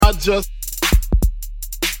I just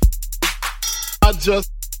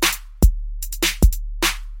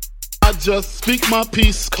speak my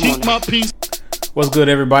peace, keep my peace. What's good,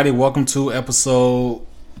 everybody? Welcome to episode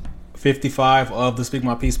 55 of the Speak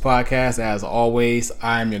My Peace podcast. As always,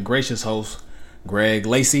 I'm your gracious host, Greg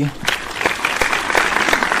Lacey.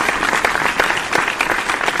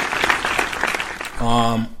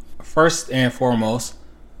 First and foremost,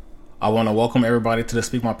 I want to welcome everybody to the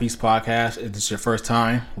Speak My Peace podcast. If it's your first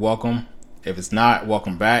time, welcome. If it's not,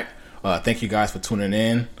 welcome back. Thank you guys for tuning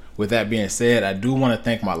in. With that being said, I do want to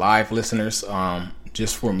thank my live listeners.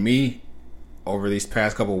 Just for me, over these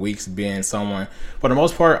past couple of weeks, being someone, for the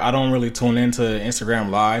most part, I don't really tune into Instagram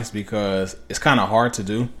lives because it's kind of hard to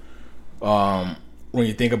do. When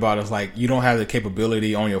you think about it, it's like you don't have the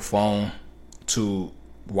capability on your phone to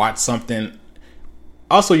watch something.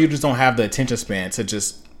 Also, you just don't have the attention span to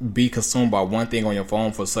just be consumed by one thing on your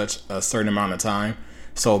phone for such a certain amount of time.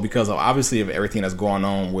 So because of obviously of everything that's going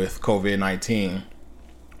on with COVID-19,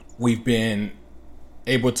 we've been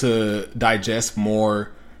able to digest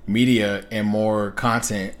more media and more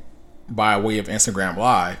content by way of Instagram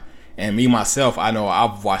Live. And me, myself, I know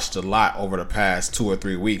I've watched a lot over the past 2 or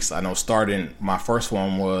 3 weeks. I know starting, my first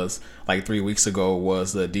one was like 3 weeks ago,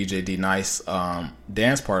 was the DJ D-Nice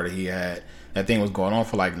dance party he had. That thing was going on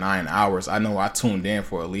for like 9 hours. I know I tuned in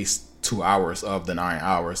for at least 2 hours of the 9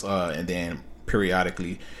 hours and then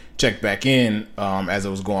periodically checked back in as it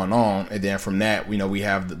was going on. And then from that, we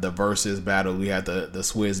have the versus battle. We had the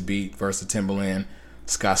Swizz Beat versus Timbaland,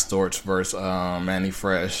 Scott Storch versus Manny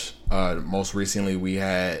Fresh. Most recently, we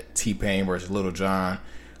had T-Pain versus Lil Jon.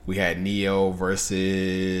 We had Neo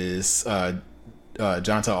versus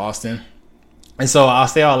Jonta Austin. And so I'll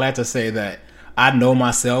say all that to say that I know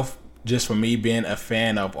myself, just for me being a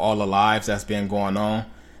fan of all the lives that's been going on,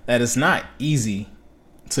 that it's not easy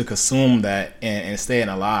to consume that and staying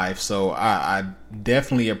alive. So I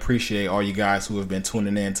definitely appreciate all you guys who have been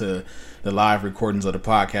tuning in to the live recordings of the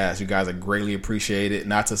podcast. You guys are greatly appreciated.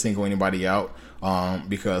 Not to single anybody out,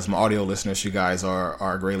 because my audio listeners, you guys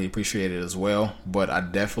are greatly appreciated as well. But I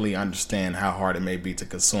definitely understand how hard it may be to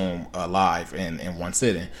consume live in one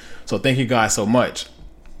sitting. So thank you guys so much.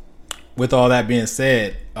 With all that being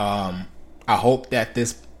said, I hope that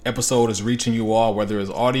this episode is reaching you all, whether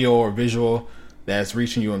it's audio or visual, that's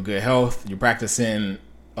reaching you in good health. You're practicing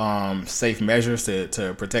safe measures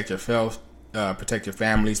to protect your health, protect your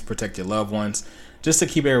families, protect your loved ones, just to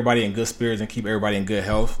keep everybody in good spirits and keep everybody in good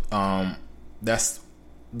health. That's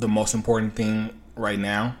the most important thing right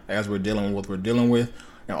now as we're dealing with what we're dealing with.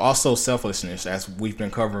 And also selflessness, as we've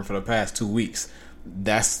been covering for the past 2 weeks.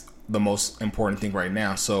 That's the most important thing right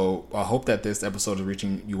now. So I hope that this episode is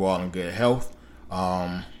reaching you all in good health.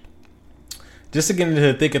 Just to get into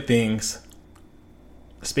the thick of things,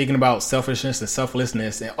 speaking about selfishness and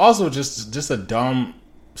selflessness, and also just a dumb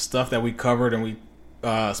stuff that we covered and we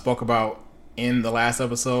spoke about in the last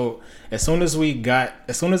episode. As soon as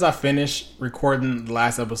I finished recording the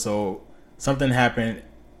last episode, something happened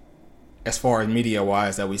as far as media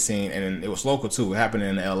wise that we seen, and it was local too. It happened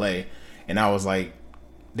in LA, and I was like,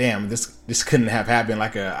 damn, this couldn't have happened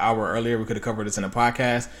like an hour earlier. We could have covered this in a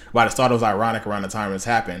podcast. But I just thought it was ironic around the time this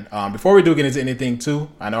happened. Before we do get into anything too,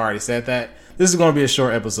 I know I already said that, this is going to be a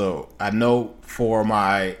short episode. I know for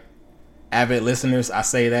my avid listeners, I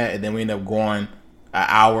say that, and then we end up going an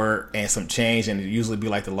hour and some change, and it usually be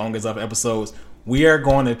like the longest of episodes. We are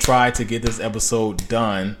going to try to get this episode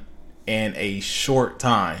done in a short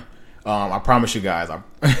time. I promise you guys.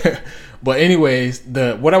 But anyways,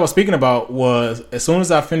 what I was speaking about was, as soon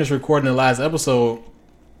as I finished recording the last episode,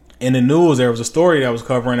 in the news there was a story that was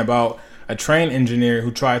covering about a train engineer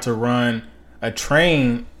who tried to run a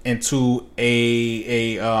train into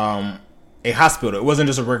a hospital. It wasn't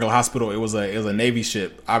just a regular hospital. It was a Navy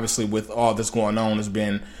ship. Obviously, with all this going on,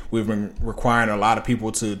 we've been requiring a lot of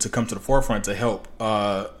people to come to the forefront to help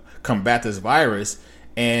combat this virus.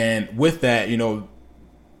 And with that,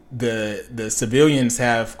 the civilians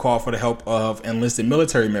have called for the help of enlisted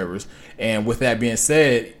military members. And with that being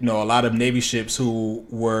said, a lot of Navy ships who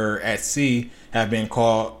were at sea have been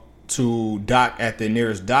called to dock at the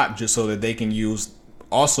nearest dock just so that they can use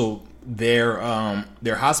also their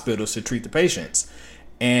hospitals to treat the patients.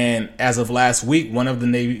 And as of last week, one of the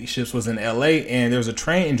Navy ships was in LA, and there was a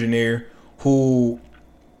train engineer who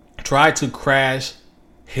tried to crash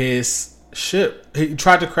his ship. He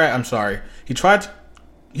tried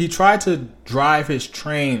to drive his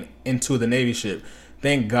train into the Navy ship.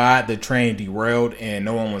 Thank God the train derailed and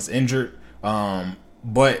no one was injured.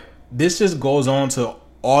 But this just goes on to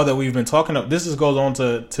all that we've been talking about. This just goes on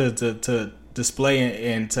to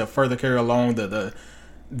display and to further carry along the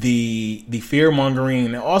the fear mongering,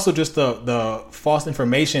 and also just the false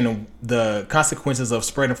information, the consequences of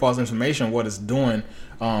spreading false information, what it's doing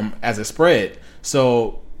as it spread.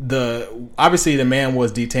 So obviously the man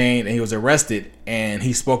was detained and he was arrested, and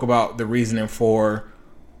he spoke about the reasoning for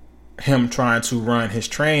him trying to run his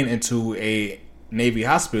train into a Navy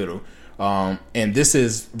hospital. And this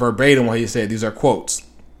is verbatim what he said. These are quotes.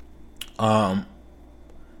 I'm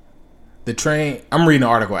reading the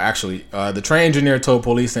article actually. The train engineer told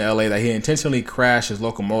police in LA that he intentionally crashed his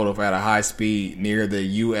locomotive at a high speed near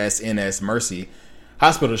the USNS Mercy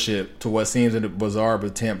hospital ship to what seems a bizarre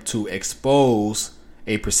attempt to expose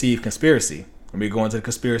a perceived conspiracy. And we go into the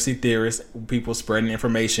conspiracy theorists, people spreading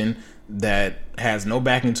information that has no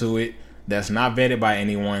backing to it, that's not vetted by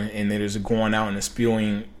anyone, and that is going out and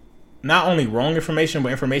spewing not only wrong information,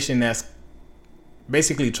 but information that's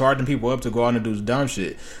basically charging people up to go out and do dumb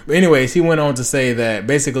shit. But anyways, he went on to say that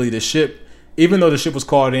basically the ship, even though the ship was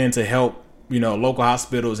called in to help, local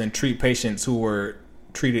hospitals and treat patients who were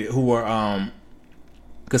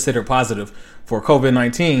considered positive for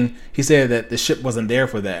COVID-19, he said that the ship wasn't there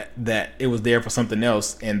for that it was there for something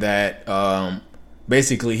else, and that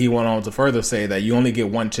basically he went on to further say that you only get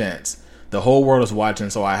one chance. The whole world is watching,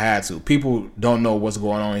 so I had to. People don't know what's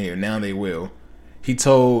going on here. Now they will. He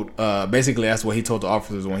told, basically that's what he told the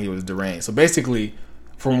officers when he was deranged. So basically,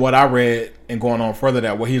 from what I read and going on further,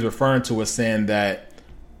 that what he's referring to is saying that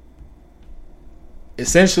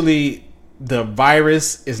essentially the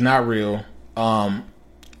virus is not real.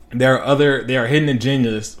 There are hidden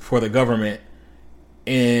agendas for the government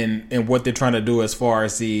in what they're trying to do as far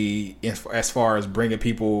as bringing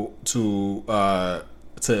people to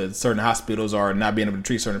certain hospitals or not being able to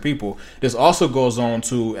treat certain people. This also goes on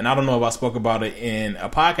to, and I don't know if I spoke about it in a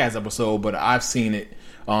podcast episode, but I've seen it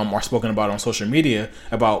or spoken about it on social media,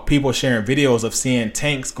 about people sharing videos of seeing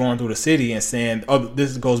tanks going through the city and saying,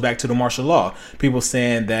 this goes back to the martial law. People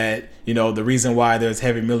saying that, the reason why there's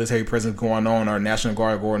heavy military presence going on or National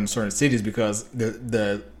Guard going in certain cities because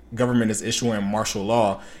the government is issuing martial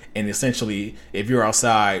law, and essentially if you're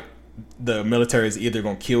outside, the military is either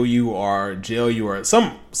going to kill you or jail you or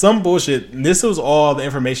some bullshit. And this was all the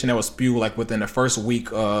information that was spewed like within the first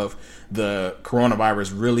week of the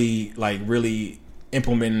coronavirus really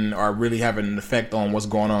implementing or really having an effect on what's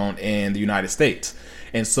going on in the United States.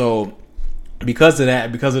 And so because of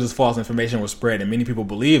this false information was spread and many people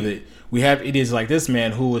believe it, we have idiots like this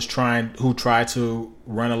man who tried to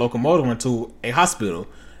run a locomotive into a hospital.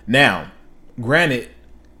 Now, granted,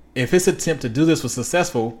 if his attempt to do this was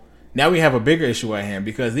successful, now we have a bigger issue at hand,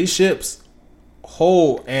 because these ships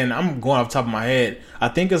hold, and I'm going off the top of my head, I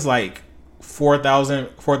think it's like 4,000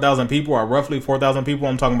 people, or roughly 4,000 people.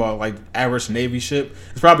 I'm talking about like average Navy ship.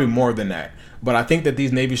 It's probably more than that. But I think that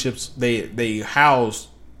these Navy ships, they house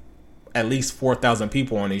at least 4,000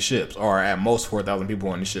 people on these ships, or at most 4,000 people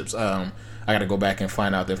on these ships. I got to go back and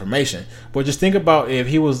find out the information. But just think about if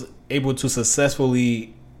he was able to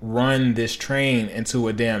successfully run this train into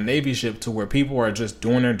a damn Navy ship to where people are just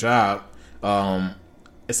doing their job.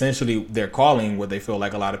 Essentially, they're calling what they feel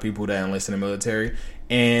like a lot of people that enlist in the military,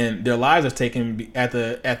 and their lives are taken at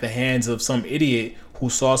the hands of some idiot who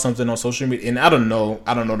saw something on social media. And I don't know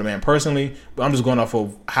the man personally, but I'm just going off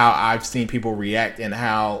of how I've seen people react and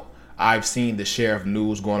how I've seen the share of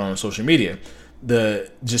news going on social media.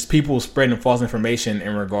 Just people spreading false information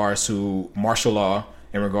in regards to martial law,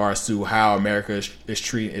 in regards to how America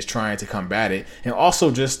is trying to combat it, and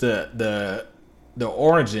also just the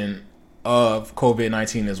origin of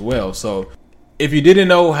COVID-19 as well. So if you didn't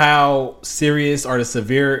know how serious or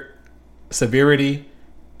the severity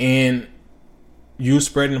in you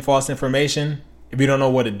spreading false information, if you don't know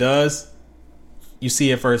what it does, you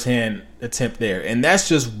see a firsthand attempt there. And that's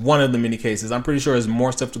just one of the many cases. I'm pretty sure there's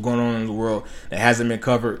more stuff going on in the world that hasn't been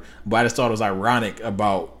covered, but I just thought it was ironic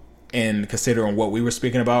about, and considering what we were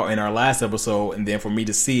speaking about in our last episode, and then for me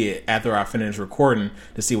to see it after I finished recording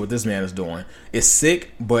to see what this man is doing. It's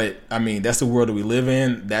sick, but I mean, that's the world that we live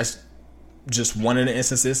in. That's just one of the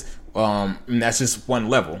instances. And that's just one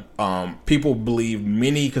level. People believe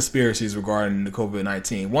many conspiracies regarding the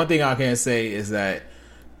COVID-19. One thing I can say is that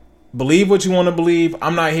believe what you want to believe.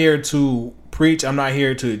 I'm not here to preach. I'm not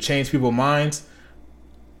here to change people's minds.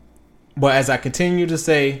 But as I continue to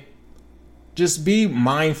say, just be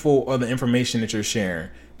mindful of the information that you're sharing.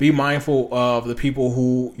 Be mindful of the people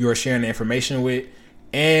who you're sharing the information with,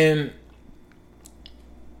 and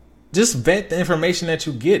just vet the information that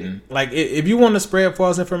you're getting. Like, if you want to spread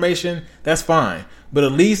false information, that's fine, but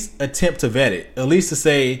at least attempt to vet it. At least to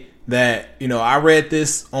say that, I read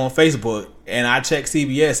this on Facebook And I checked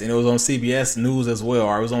CBS, and it was on CBS News as well,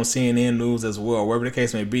 or it was on CNN News as well, wherever the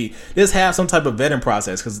case may be. Just have some type of vetting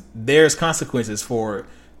process, because there's consequences for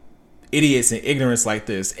idiots and ignorance like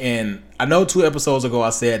this. And I know 2 episodes ago I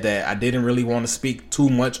said that I didn't really want to speak too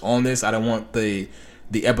much on this. I don't want the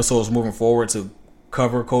episodes moving forward to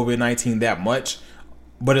cover COVID-19 that much,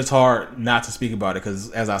 but it's hard not to speak about it,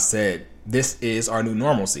 because as I said, this is our new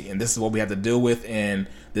normalcy, and this is what we have to deal with, and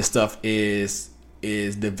this stuff is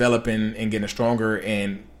developing and getting stronger,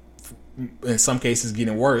 and in some cases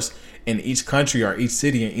getting worse in each country or each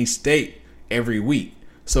city and each state every week.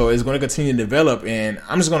 So it's going to continue to develop, and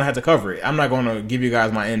I'm just going to have to cover it. I'm not going to give you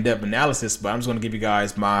guys my in-depth analysis, but I'm just going to give you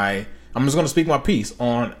guys I'm just going to speak my piece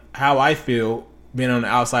on how I feel being on the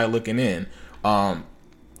outside looking in.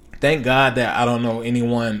 Thank God that I don't know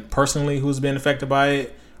anyone personally who's been affected by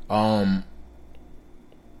it.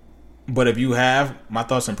 But if you have, my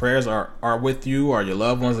thoughts and prayers are with you, or your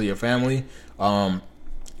loved ones, or your family.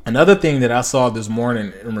 Another thing that I saw this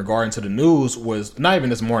morning in regarding to the news was, not even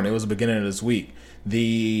this morning, it was the beginning of this week.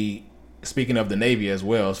 Speaking of the Navy as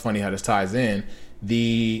well, it's funny how this ties in.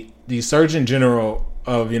 The Surgeon General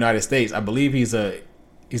of the United States, I believe he's a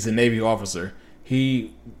Navy officer.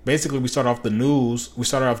 We started off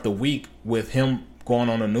the week with him going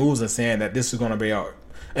on the news and saying that this is going to be our,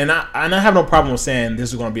 and I have no problem with saying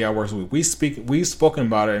this is going to be our worst week. We've spoken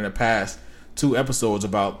about it in the past 2 episodes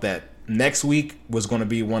about that. Next week was going to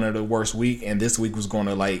be one of the worst week, and this week was going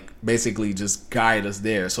to basically just guide us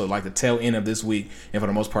there. So the tail end of this week, and for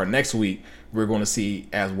the most part next week, we're going to see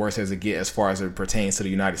as worse as it gets as far as it pertains to the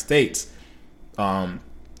United States. And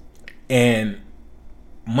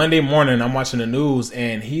Monday morning, I'm watching the news,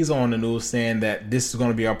 and he's on the news saying that this is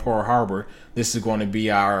going to be our Pearl Harbor. This is going to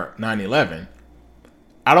be our 9/11.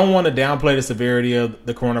 I don't want to downplay the severity of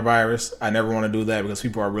the coronavirus. I never want to do that, because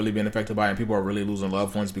people are really being affected by it, and people are really losing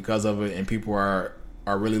loved ones because of it, and people are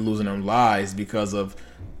really losing their lives because of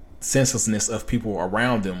senselessness of people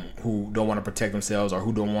around them who don't want to protect themselves, or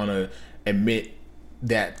who don't want to admit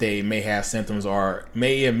that they may have symptoms, or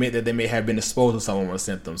may admit that they may have been exposed to someone with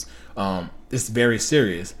symptoms. It's very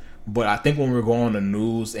serious. But I think when we're going on the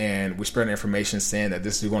news and we're spreading information saying that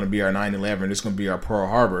this is going to be our 9/11, this is going to be our Pearl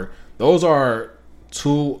Harbor, those are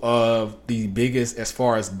 2 of the biggest, as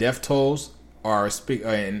far as death tolls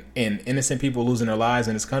and innocent people losing their lives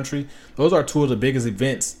in this country. Those are 2 of the biggest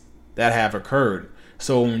events that have occurred.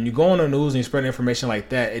 So when you go on the news and you spread information like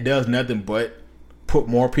that, it does nothing but put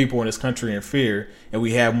more people in this country in fear, and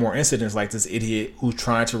we have more incidents like this idiot who's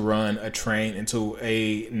trying to run a train into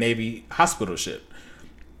a Navy hospital ship.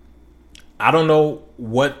 I don't know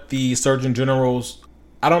what the Surgeon General's,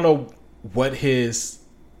 I don't know what his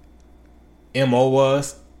MO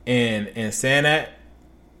was in saying that,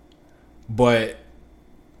 but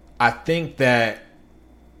I think that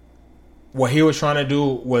what he was trying to do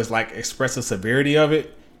was express the severity of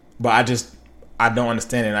it, but I don't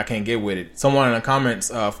understand it, and I can't get with it. Someone in the comments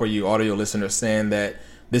for you audio listeners saying that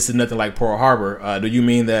this is nothing like Pearl Harbor. Do you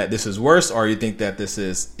mean that this is worse, or you think that this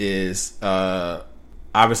is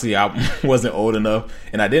obviously I wasn't old enough,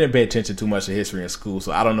 and I didn't pay attention too much to history in school,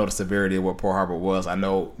 so I don't know the severity of what Pearl Harbor was. I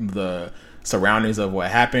know the surroundings of what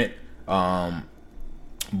happened, but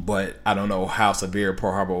I don't know how severe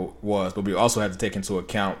Pearl Harbor was. But we also have to take into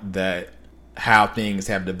account that how things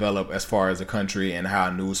have developed as far as the country, and how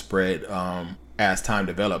news spread as time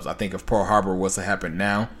develops. I think if Pearl Harbor was to happen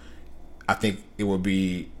now, I think it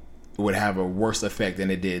would have a worse effect than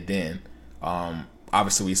it did then.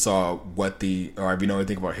 Obviously, we saw or if you know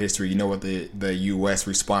anything about history, you know what the U.S.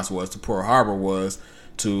 response was to Pearl Harbor was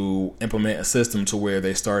to implement a system to where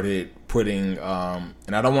they started putting,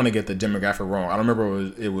 and I don't want to get the demographic wrong. I don't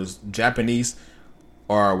remember it was Japanese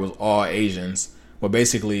or it was all Asians, but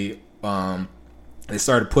basically they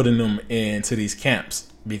started putting them into these camps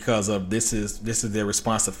because of this is their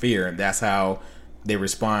response to fear, and that's how they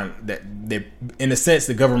respond. That they, in a sense,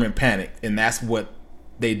 the government panicked, and that's what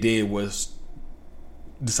they did was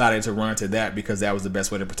decided to run to that because that was the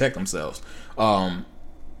best way to protect themselves.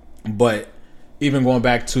 But even going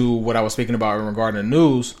back to what I was speaking about in regard to the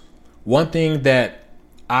news, one thing that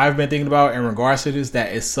I've been thinking about in regards to this,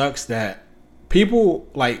 that it sucks that people,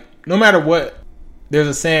 no matter what, there's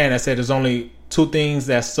a saying that said there's only 2 things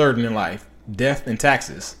that's certain in life: death and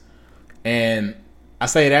taxes. And I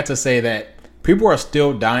say that to say that people are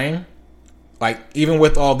still dying, even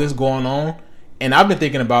with all this going on. And I've been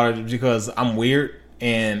thinking about it because I'm weird,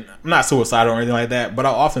 and I'm not suicidal or anything like that, but I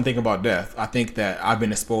often think about death. I think that I've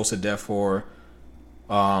been exposed to death for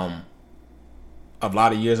a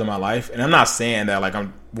lot of years of my life, and I'm not saying that I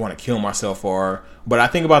want to kill myself but I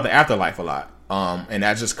think about the afterlife a lot, and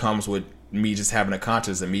that just comes with me just having a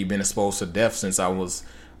conscience and me being exposed to death since I was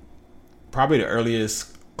probably the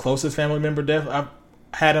earliest, closest family member death I've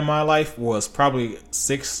had in my life was probably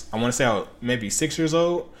 6. I want to say I was maybe 6 years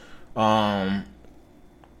old.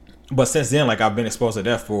 But since then, like, I've been exposed to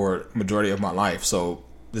death for majority of my life. So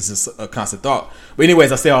this is a constant thought. But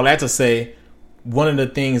anyways, I say all that to say, one of the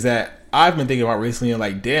things that I've been thinking about recently,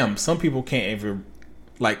 like, damn, some people can't even,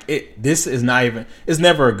 like, this is not even, it's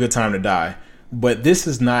never a good time to die. But this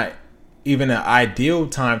is not even an ideal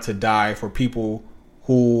time to die for people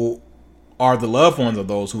who are the loved ones of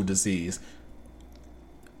those who deceased.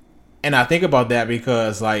 And I think about that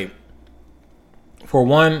because, like, for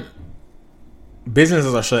one,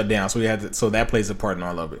 businesses are shut down, so that plays a part in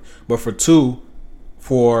all of it. But for two,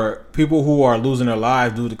 for people who are losing their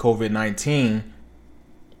lives due to COVID-19,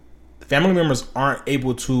 family members aren't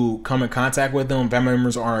able to come in contact with them. Family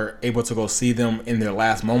members aren't able to go see them in their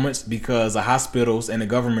last moments because the hospitals and the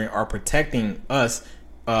government are protecting us,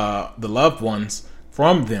 the loved ones,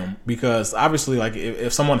 from them. Because obviously, like,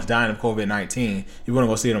 if someone's dying of COVID-19, you want to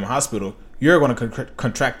go see them in the hospital, you're going to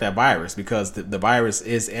contract that virus because the virus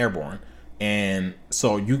is airborne. And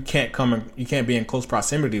so you can't be in close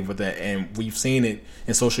proximity with that. And we've seen it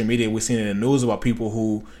in social media. We've seen it in the news about people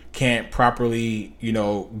who can't properly,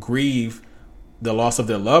 grieve the loss of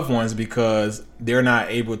their loved ones because they're not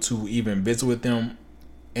able to even visit with them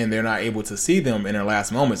and they're not able to see them in their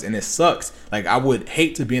last moments. And it sucks. Like, I would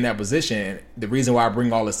hate to be in that position. The reason why I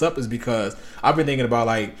bring all this up is because I've been thinking about,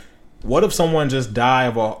 like, what if someone dies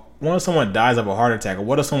of a heart attack, or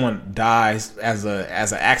what if someone dies as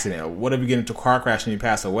an accident, or what if you get into a car crash and you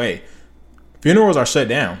pass away? Funerals are shut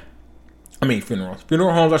down.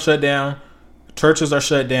 Funeral homes are shut down, churches are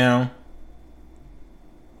shut down,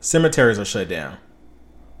 cemeteries are shut down.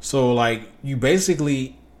 So, like, we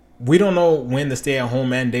don't know when the stay-at-home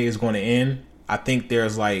mandate is going to end. I think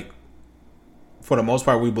there's, like, for the most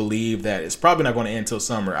part, we believe that it's probably not going to end until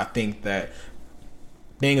summer. I think that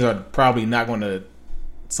things are probably not going to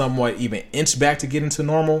somewhat even inch back to get into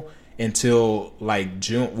normal until, like,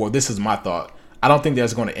 June. Well, this is my thought. I don't think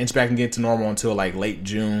that's going to inch back and get to normal until, like, late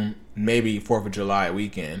June, maybe 4th of July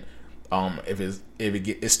weekend. If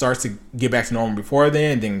it starts to get back to normal before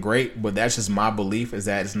then great. But that's just my belief, is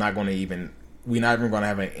that we're not even going to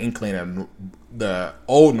have an inkling of the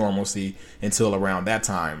old normalcy until around that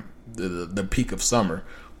time, the peak of summer.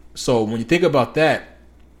 So when you think about that,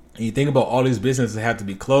 and you think about all these businesses that have to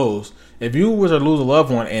be closed, if you were to lose a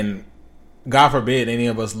loved one, and God forbid any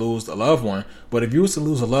of us lose a loved one, but if you was to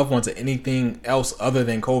lose a loved one to anything else other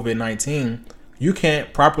than COVID-19, you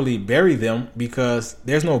can't properly bury them because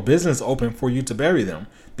there's no business open for you to bury them.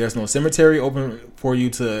 There's no cemetery open for you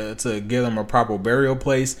to give them a proper burial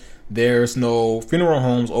place. There's no funeral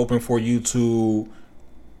homes open for you to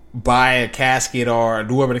buy a casket or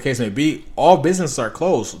do whatever the case may be. All businesses are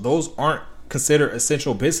closed. Those aren't considered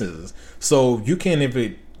essential businesses. So you can't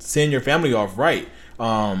even send your family off right.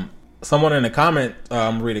 Someone in the comment,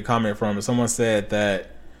 I'm gonna read a comment from it. Someone said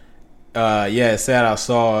that, it's sad. I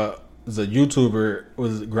saw the YouTuber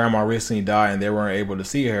was grandma recently died and they weren't able to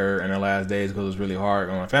see her in her last days because it was really hard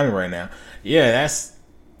on my family right now. Yeah,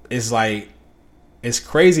 it's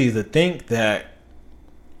crazy to think that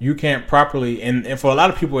you can't properly, and for a lot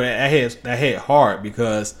of people that hit hard,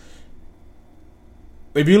 because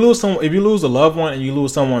if you lose a loved one and you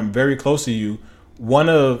lose someone very close to you,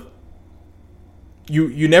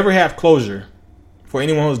 you never have closure. For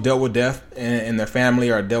anyone who's dealt with death in their family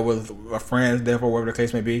or dealt with a friend's death or whatever the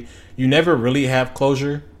case may be, you never really have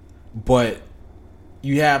closure, but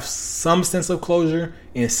you have some sense of closure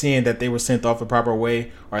in seeing that they were sent off the proper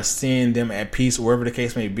way or seeing them at peace, wherever the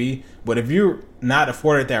case may be. But if you're not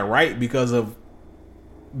afforded that right because of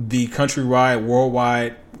the countrywide,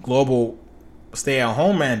 worldwide, global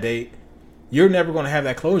stay-at-home mandate, you're never going to have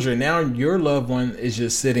that closure. Now your loved one is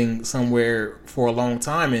just sitting somewhere for a long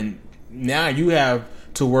time, and now you have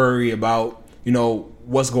to worry about,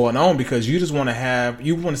 what's going on, because you just want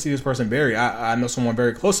to see this person buried. I know someone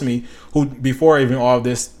very close to me who, before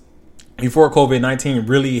COVID-19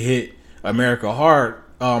 really hit America hard,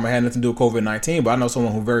 it had nothing to do with COVID-19, but I know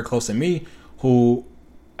someone who very close to me who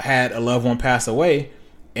had a loved one pass away,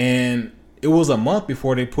 and it was a month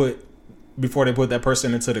before they put that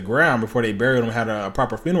person into the ground, before they buried them, had a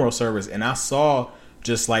proper funeral service. And I saw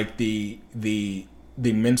just like the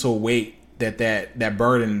mental weight that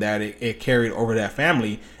burden that it carried over that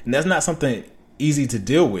family. And that's not something easy to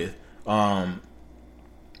deal with. I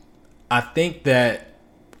think that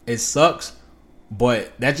it sucks,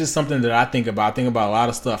 but that's just something that I think about. I think about a lot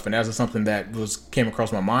of stuff, and that's just something that came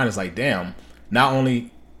across my mind. It's like, damn, not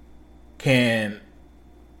only can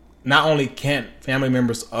family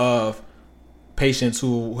members of patients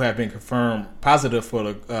who have been confirmed positive for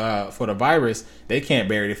the virus, they can't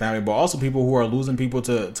bury their family. But also people who are losing people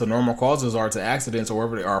to normal causes or to accidents or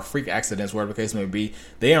whatever they are, freak accidents, whatever the case may be,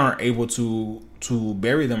 they aren't able to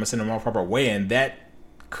bury them and send them in a proper way, and that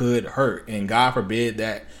could hurt. And God forbid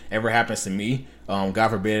that ever happens to me. God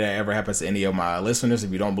forbid that ever happens to any of my listeners.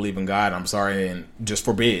 If you don't believe in God, I'm sorry, and just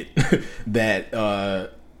forbid that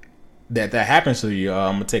that happens to you.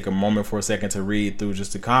 I'm gonna take a moment for a second to read through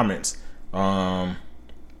just the comments.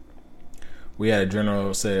 We had a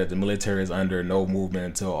general said the military is under no movement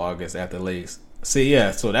until August at the latest. See,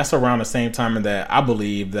 yeah, so that's around the same time that I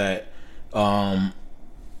believe that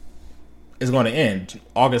it's going to end.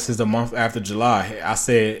 August is the month after July. I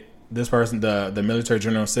said this person, the military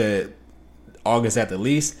general said August at the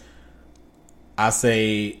least. I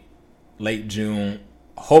say late June.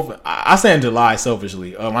 Hope I say in July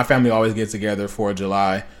selfishly. My family always gets together for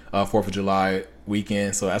July, 4th of July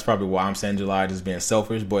weekend, so that's probably why I'm saying July, just being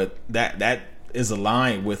selfish. But that is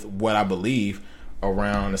aligned with what I believe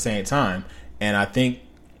around the same time, and I think,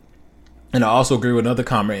 and I also agree with another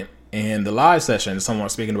comment in the live session. Someone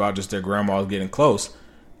speaking about just their grandmas getting close.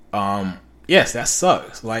 Yes, that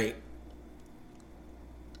sucks. Like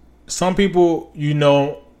some people, you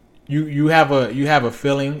know, you have a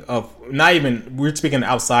feeling of, not even, we're speaking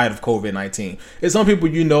outside of COVID-19. It's some people,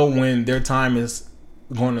 you know, when their time is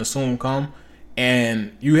going to soon come,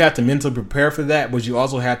 and you have to mentally prepare for that, but you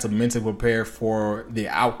also have to mentally prepare for the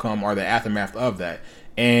outcome or the aftermath of that.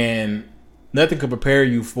 And nothing could prepare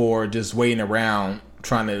you for just waiting around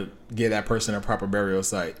trying to get that person a proper burial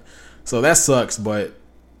site. So that sucks, but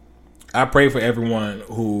I pray for everyone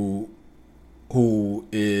who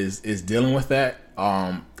is dealing with that.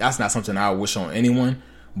 That's not something I wish on anyone,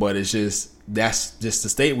 but that's just the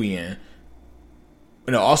state we in.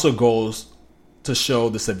 And it also goes to show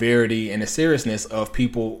the severity and the seriousness of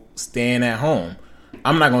people staying at home.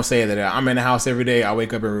 I'm not going to say that I'm in the house every day. I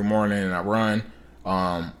wake up every morning and I run,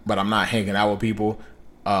 but I'm not hanging out with people.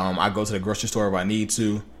 I go to the grocery store if I need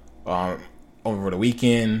to. Over the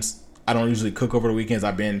weekends, I don't usually cook over the weekends.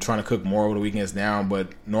 I've been trying to cook more over the weekends now, but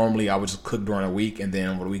normally I would just cook during the week, and then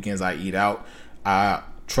over the weekends I eat out. I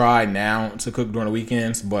try now to cook during the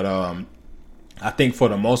weekends, but I think for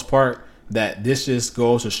the most part that this just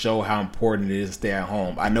goes to show how important it is to stay at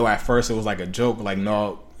home. I know at first it was like a joke, like,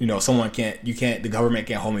 no, you know, the government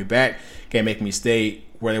can't hold me back, can't make me stay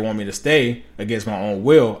where they want me to stay against my own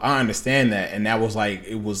will. I understand that, and that was like,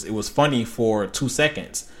 it was funny for 2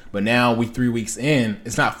 seconds, but now we 3 weeks in,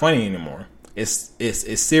 it's not funny anymore. It's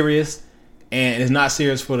serious, and it's not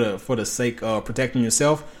serious for the sake of protecting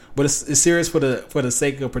yourself, but it's serious for the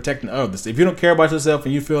sake of protecting others. If you don't care about yourself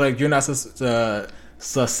and you feel like you're not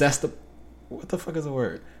susceptible, what the fuck is the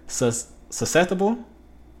word? Susceptible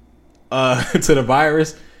to the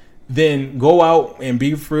virus, then go out and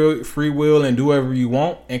be free will and do whatever you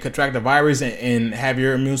want and contract the virus and have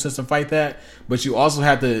your immune system fight that. But you also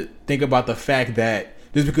have to think about the fact that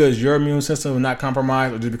just because your immune system is not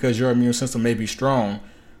compromised, or just because your immune system may be strong,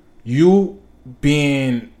 you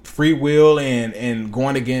being free will and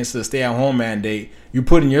going against the stay at home mandate, you're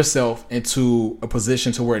putting yourself into a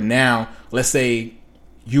position to where now, let's say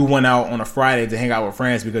you went out on a Friday to hang out with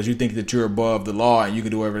friends because you think that you're above the law and you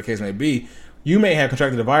can do whatever the case may be. You may have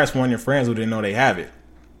contracted the virus from one of your friends who didn't know they have it.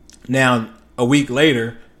 Now, a week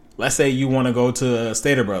later, let's say you want to go to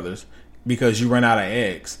Stater Brothers because you run out of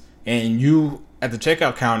eggs, and you at the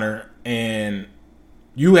checkout counter, and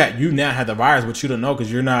you now have the virus, but you don't know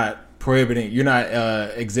because you're not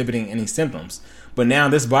exhibiting any symptoms. But now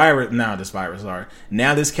this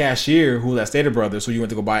cashier who's at Stater Brothers, who you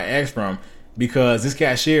went to go buy eggs from, because this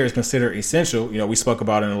cashier is considered essential. You know, we spoke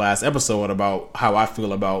about in the last episode about how I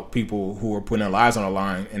feel about people who are putting their lives on the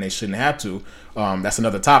line and they shouldn't have to. That's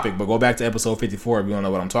another topic, but go back to episode 54 if you don't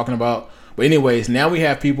know what I'm talking about. But anyways, now we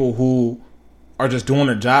have people who are just doing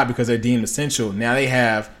their job because they're deemed essential. Now they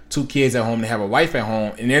have 2 kids at home, they have a wife at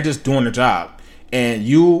home, and they're just doing their job. And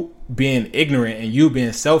you being ignorant and you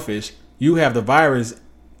being selfish, you have the virus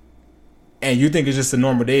and you think it's just a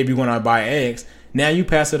normal day if you want to buy eggs. Now you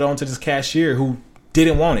pass it on to this cashier who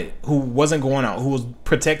didn't want it, who wasn't going out, who was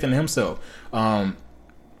protecting himself.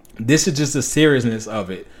 This is just the seriousness of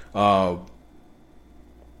it. I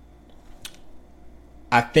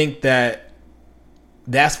think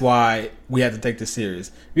that's why we have to take this serious.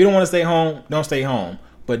 If you don't want to stay home, don't stay home.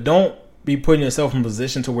 But don't be putting yourself in a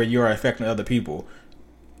position to where you are affecting other people.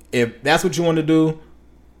 If that's what you want to do,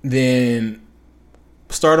 then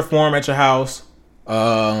start a farm at your house.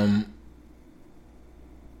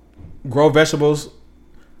 Grow vegetables,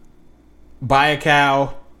 buy a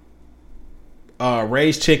cow,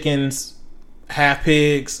 raise chickens, have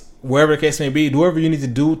pigs, wherever the case may be, do whatever you need to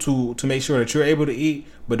do to make sure that you're able to eat,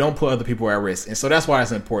 but don't put other people at risk. And so that's why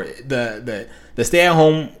it's important. The stay at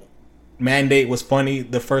home mandate was funny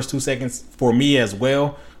the first 2 seconds for me as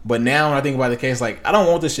well, but now when I think about the case, like, I don't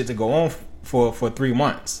want this shit to go on for 3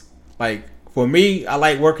 months. Like, for me, I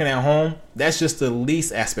like working at home. That's just the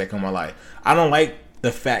least aspect of my life. I don't like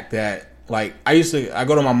the fact that, like, I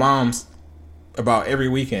go to my mom's about every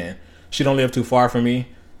weekend. She don't live too far from me.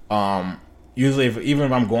 Usually, even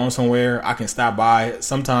if I'm going somewhere, I can stop by.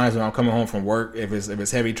 Sometimes when I'm coming home from work, if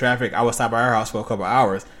it's heavy traffic, I would stop by her house for a couple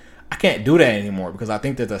hours. I can't do that anymore because I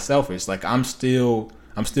think that that's selfish. Like, I'm still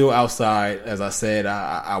outside. As I said,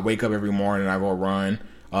 I wake up every morning and I go run.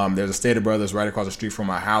 There's a Stater Brothers right across the street from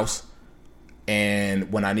my house.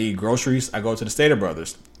 And when I need groceries, I go to the Stater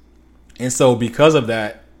Brothers. And so because of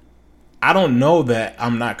that, I don't know that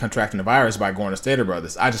I'm not contracting the virus by going to Stater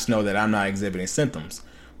Brothers. I just know that I'm not exhibiting symptoms.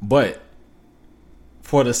 But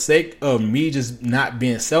for the sake of me just not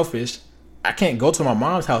being selfish, I can't go to my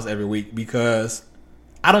mom's house every week because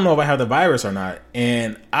I don't know if I have the virus or not.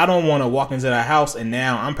 And I don't want to walk into the house and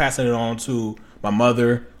now I'm passing it on to my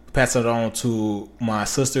mother, passing it on to my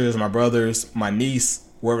sisters, my brothers, my niece,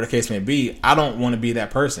 wherever the case may be. I don't want to be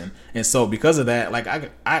that person. And so because of that, like,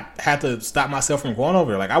 I had to stop myself from going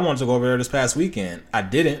over there. Like, I wanted to go over there this past weekend. I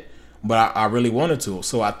didn't, but I really wanted to.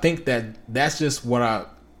 So I think that that's just what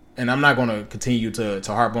and I'm not going to continue to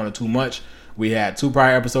harp on it too much. We had 2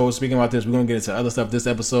 prior episodes speaking about this. We're going to get into other stuff this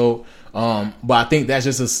episode. But I think that's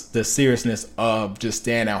just the seriousness of just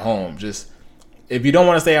staying at home. Just, if you don't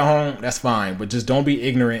want to stay at home, that's fine. But just don't be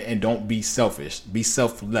ignorant and don't be selfish. Be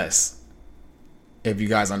selfless. If you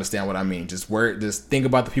guys understand what I mean. Just think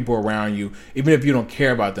about the people around you. Even if you don't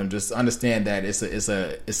care about them, just understand that it's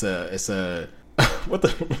a what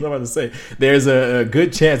am I about to say? There's a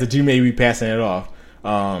good chance that you may be passing it off.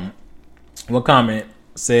 One comment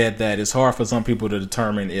said that it's hard for some people to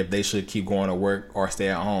determine if they should keep going to work or stay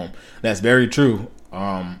at home. That's very true.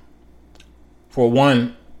 For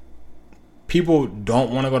one, people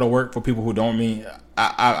don't want to go to work. For people who don't mean,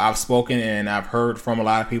 I've spoken and I've heard from a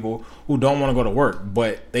lot of people who don't want to go to work,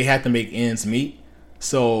 but they have to make ends meet.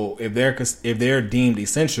 So if they're deemed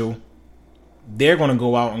essential, they're going to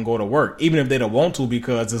go out and go to work, even if they don't want to,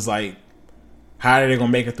 because it's like, how are they going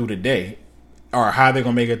to make it through the day? Or how are they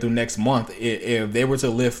going to make it through next month? If they were to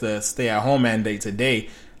lift the stay-at-home mandate today,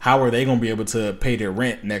 how are they going to be able to pay their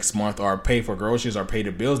rent next month or pay for groceries or pay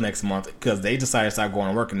the bills next month? Because they decided to start going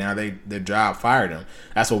to work and now their job fired them.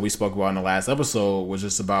 That's what we spoke about in the last episode, was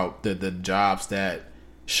just about the jobs that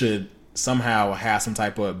should somehow have some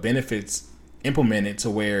type of benefits implemented to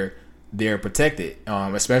where they're protected,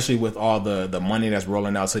 especially with all the money that's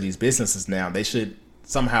rolling out to these businesses now. They should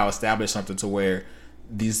somehow establish something to where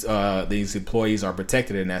these employees are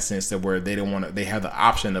protected in that sense, that where they have the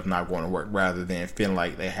option of not going to work rather than feeling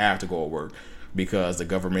like they have to go to work because the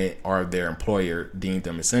government or their employer deemed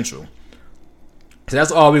them essential. So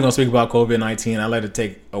that's all we're going to speak about COVID-19. I let it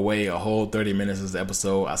take away a whole 30 minutes of this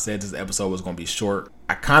episode. I said this episode was going to be short.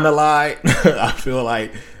 I kind of lied. I feel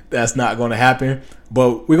like that's not going to happen.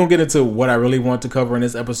 But we're going to get into what I really want to cover in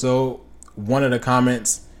this episode. One of the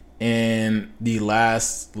comments in the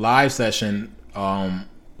last live session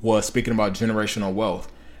was speaking about generational wealth,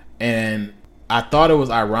 and I thought it was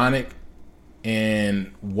ironic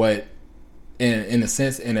in a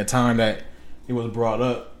sense in the time that it was brought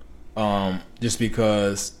up, just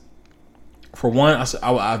because, for one,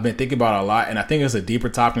 I've been thinking about it a lot, and I think it's a deeper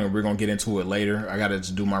topic and we're gonna get into it later. I gotta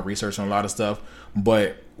just do my research on a lot of stuff,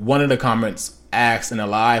 but one of the comments asked in the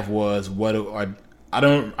live was, I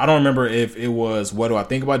don't remember if it was, what do I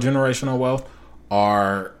think about generational wealth,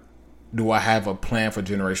 or do I have a plan for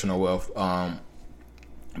generational wealth? But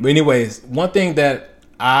anyways, one thing that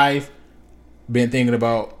I've been thinking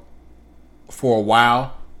about for a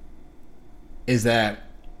while is that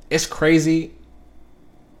it's crazy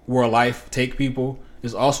where life take people.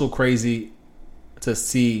 It's also crazy to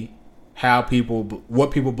see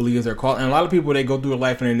what people believe they're called. And a lot of people, they go through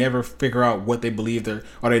life and they never figure out what they believe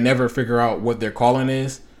they never figure out what their calling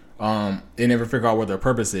is. They never figure out what their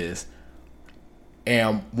purpose is.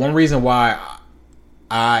 And one reason why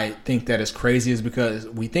I think that it's crazy is because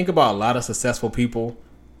we think about a lot of successful people.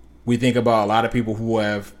 We think about a lot of people who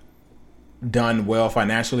have done well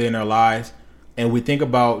financially in their lives. And we think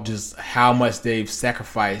about just how much they've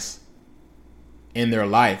sacrificed in their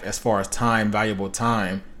life as far as time, valuable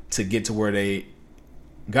time, to get to where they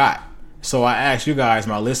got. So I asked you guys,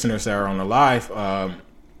 my listeners that are on the live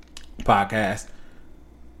podcast,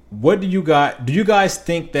 do you guys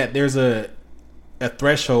think that there's a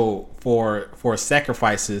threshold for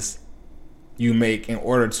sacrifices you make in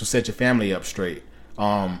order to set your family up straight?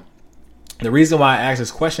 The reason why I ask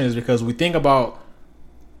this question is because we think about,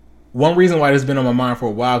 one reason why this has been on my mind for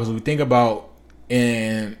a while, because we think about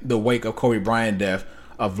in the wake of Kobe Bryant death,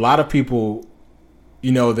 a lot of people,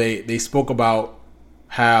 they spoke about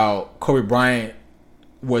how Kobe Bryant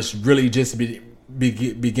was really just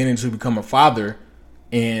beginning to become a father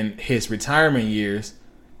in his retirement years,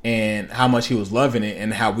 and how much he was loving it,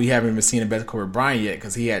 and how we haven't even seen the best of Kobe Bryant yet,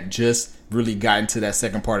 because he had just really gotten to that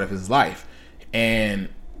second part of his life. And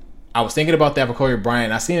I was thinking about that for Kobe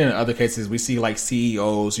Bryant. I've seen it in other cases. We see like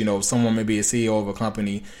CEOs, someone may be a CEO of a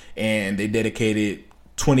company and they dedicated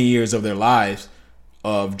 20 years of their lives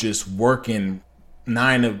of just working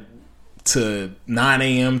 9 to 9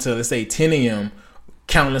 a.m. to, let's say, 10 a.m.,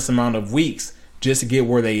 countless amount of weeks just to get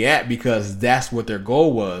where they at, because that's what their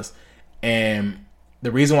goal was. And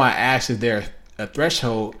the reason why I asked, is there a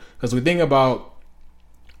threshold? Because we think about,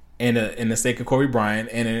 in the sake of Kobe Bryant,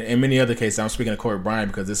 and in many other cases, I'm speaking of Kobe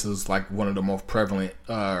Bryant because this is like one of the most prevalent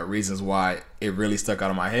reasons why it really stuck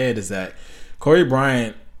out of my head, is that Kobe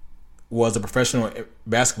Bryant was a professional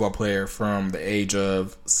basketball player from the age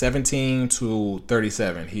of 17 to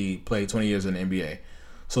 37. He played 20 years in the NBA.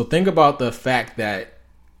 So think about the fact that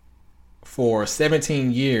for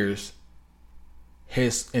 17 years,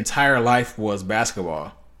 his entire life was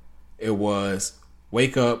basketball. It was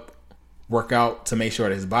wake up, work out to make sure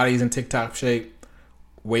that his body's in tip-top shape,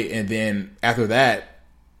 and then after that,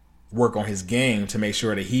 work on his game to make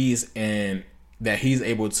sure that he's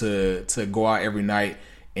able to go out every night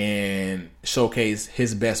and showcase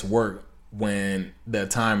his best work when the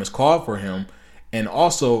time is called for him. And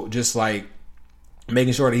also just like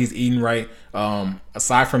making sure that he's eating right.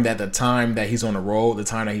 Aside from that, the time that he's on the road, the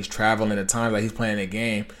time that he's traveling, the time that he's playing the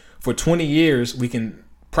game, for 20 years, we can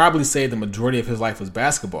probably say the majority of his life was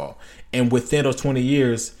basketball. And within those 20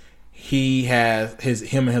 years, him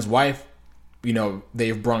and his wife,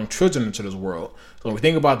 they've brought children into this world. So when we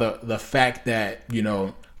think about the fact that,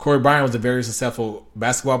 Kobe Bryant was a very successful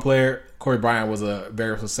basketball player, Kobe Bryant was a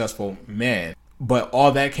very successful man. But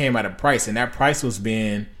all that came at a price, and that price was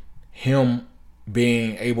him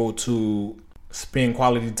being able to spend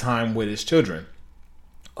quality time with his children.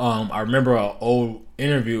 I remember an old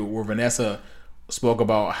interview where Vanessa spoke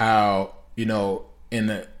about how, not in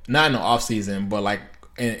the off season, but like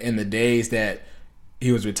in the days that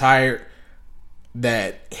he was retired,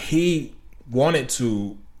 that he wanted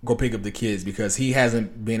to go pick up the kids because he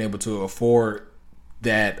hasn't been able to afford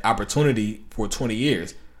that opportunity for 20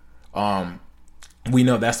 years. We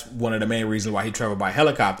know that's one of the main reasons why he traveled by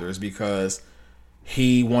helicopter, is because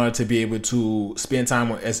he wanted to be able to spend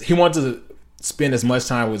time he wanted to spend as much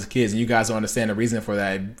time with his kids. And you guys don't understand the reason for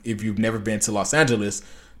that. If you've never been to Los Angeles,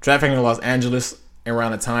 traffic in Los Angeles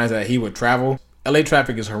around the times that he would travel, LA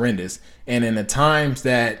traffic is horrendous. And in the times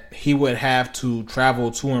that he would have to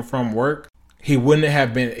travel to and from work, he wouldn't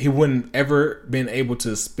ever been able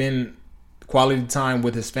to spend quality time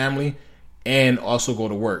with his family and also go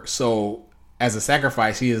to work. So as a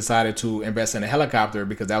sacrifice, he decided to invest in a helicopter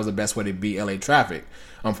because that was the best way to beat LA traffic.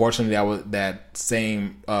 Unfortunately, that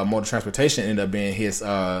same mode of transportation ended up being his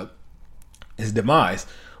demise.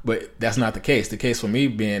 But that's not the case. The case for me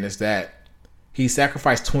is that he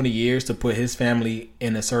sacrificed 20 years to put his family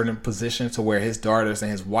in a certain position to where his daughters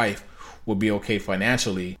and his wife would be okay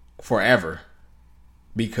financially forever,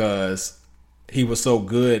 because he was so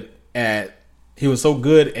good at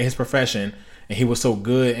his profession, and he was so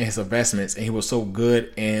good in his investments, and he was so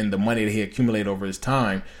good in the money that he accumulated over his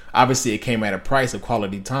time. Obviously, it came at a price of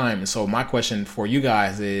quality time. And so my question for you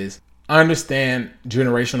guys is, I understand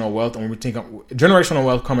generational wealth, and when we think of generational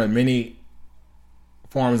wealth come in many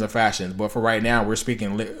forms and fashions, but for right now, we're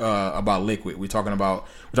speaking about liquid. We're talking about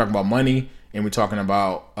money, and we're talking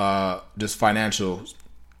about just financial,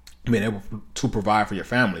 being able to provide for your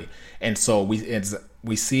family. And so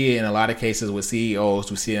we see it in a lot of cases with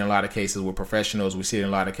CEOs. We see it in a lot of cases with professionals. We see it in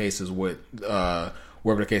a lot of cases with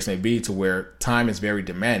wherever the case may be, to where time is very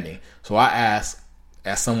demanding. So I ask,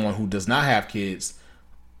 as someone who does not have kids,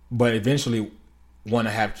 but eventually want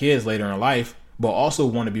to have kids later in life, but also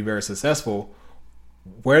want to be very successful,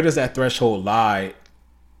 where does that threshold lie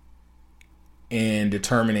in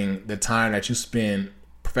determining the time that you spend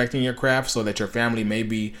perfecting your craft so that your family may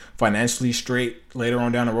be financially straight later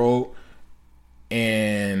on down the road,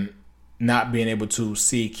 and not being able to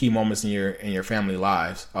see key moments in your family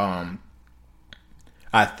lives?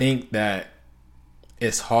 I think that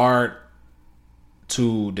it's hard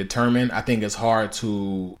to determine. I think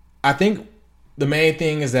the main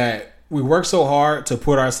thing is that we work so hard to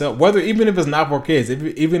put ourselves, even if it's not for kids,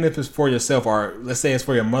 even if it's for yourself, or let's say it's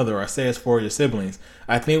for your mother, or say it's for your siblings.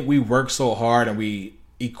 I think we work so hard and we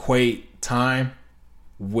equate time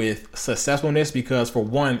with successfulness, because for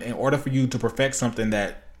one, in order for you to perfect something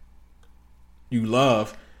that you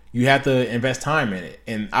love, you have to invest time in it.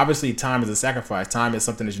 And obviously time is a sacrifice. Time is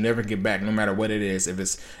something that you never get back, no matter what it is. If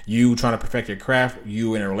it's you trying to perfect your craft,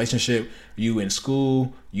 you in a relationship, you in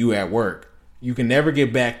school, you at work, you can never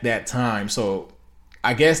get back that time. So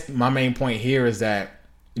I guess my main point here is that,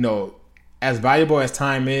 as valuable as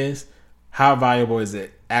time is, how valuable is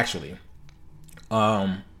it actually?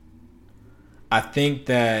 I think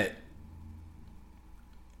that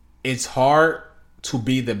it's hard to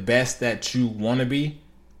be the best that you want to be,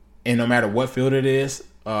 and no matter what field it is,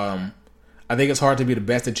 I think it's hard to be the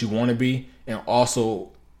best that you want to be and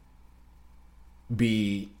also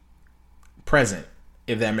be present,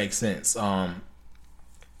 if that makes sense. I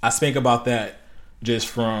think about that just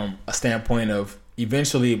from a standpoint of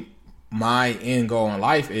eventually my end goal in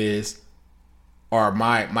life is, or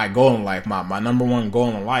my goal in life, my number one goal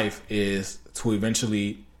in life is to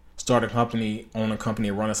eventually start a company, own a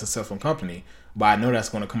company, run a successful company. But I know that's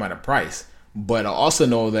going to come at a price. But I also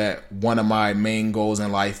know that one of my main goals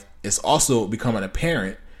in life is also becoming a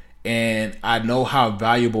parent. And I know how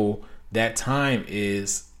valuable that time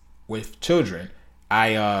is with children.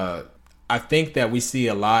 I think that we see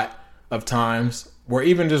a lot of times where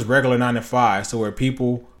even just regular 9 to 5, so where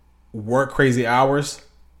people work crazy hours,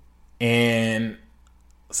 and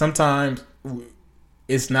sometimes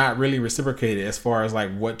it's not really reciprocated as far as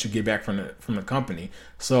like what you get back from the company.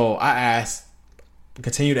 So I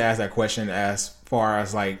continue to ask that question as far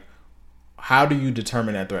as like, how do you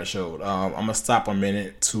determine that threshold? I'm gonna stop a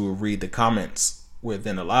minute to read the comments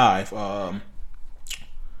within the live.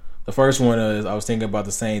 The first one is, I was thinking about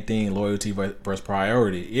the same thing, loyalty versus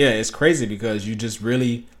priority. Yeah, it's crazy because you just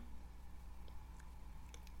really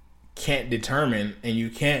can't determine, and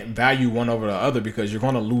you can't value one over the other, because you're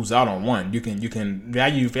going to lose out on one. You can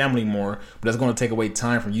value family more, but that's going to take away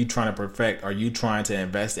time from you trying to perfect, or you trying to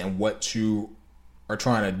invest in what you are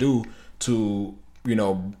trying to do to,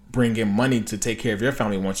 bring in money to take care of your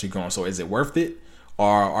family once you're gone. So is it worth it, or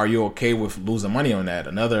are you okay with losing money on that?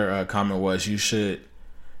 Another comment was, you should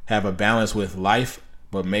have a balance with life,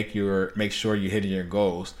 but make sure you're hitting your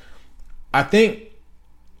goals. I think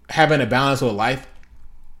having a balance with life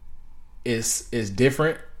is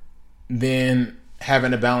different than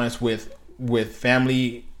having a balance with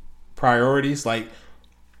family priorities. Like,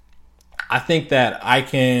 I think that I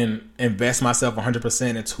can invest myself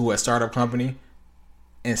 100% into a startup company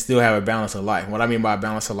and still have a balance of life. What I mean by a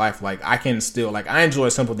balance of life, like, I can still, like, I enjoy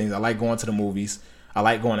simple things. I like going to the movies. I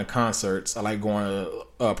like going to concerts. I like going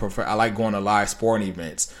to live sporting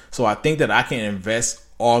events. So I think that I can invest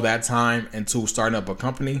all that time into starting up a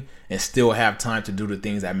company and still have time to do the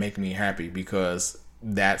things that make me happy, because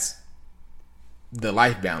that's the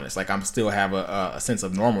life balance. Like, I'm still have a sense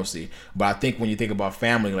of normalcy. But I think when you think about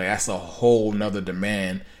family, like, that's a whole nother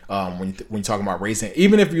demand. When you talk about raising,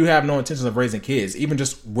 even if you have no intentions of raising kids, even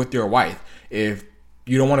just with your wife, if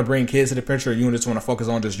you don't want to bring kids to the picture, you just want to focus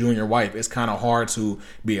on just you and your wife, it's kind of hard to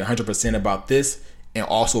be 100% about this and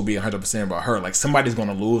also be 100% about her. Like, somebody's going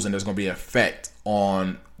to lose, and there's going to be an effect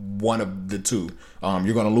on one of the two.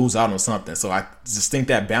 You're going to lose out on something. So I just think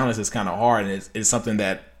that balance is kind of hard, and it's something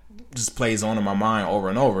that just plays on in my mind over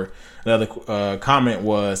and over. Another comment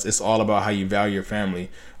was, it's all about how you value your family.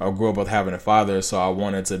 I grew up with having a father, so I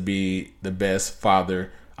wanted to be the best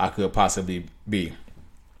father I could possibly be.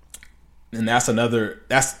 And that's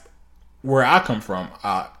where I come from.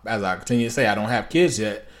 As I continue to say, I don't have kids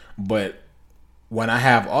yet, but when I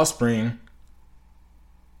have offspring,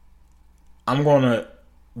 I'm going to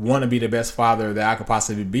want to be the best father that I could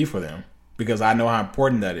possibly be for them, because I know how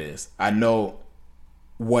important that is. I know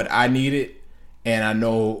what I needed, and I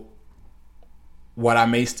know what I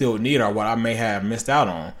may still need, or what I may have missed out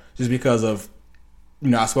on, just because of,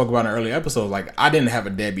 I spoke about in an earlier episode, like, I didn't have a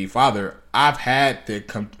deadbeat father. I've had to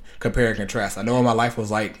compare and contrast. I know what my life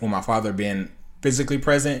was like when my father being physically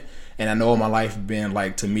present, and I know what my life been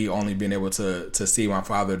like to me only being able to see my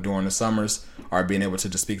father during the summers, or being able to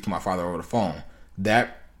just speak to my father over the phone.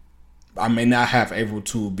 That I may not have able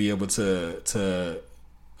to be able to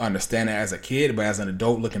understand it as a kid, but as an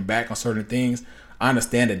adult looking back on certain things, I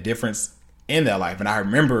understand the difference in that life. And I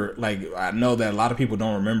remember, like, I know that a lot of people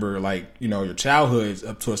don't remember, like, your childhood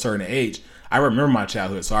up to a certain age. I remember my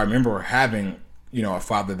childhood, so I remember having, a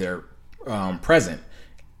father there present.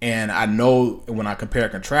 And I know when I compare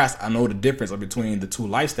and contrast, I know the difference between the two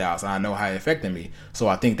lifestyles, and I know how it affected me. So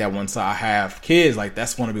I think that once I have kids, like,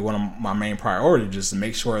 that's going to be one of my main priorities, just to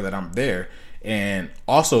make sure that I'm there. And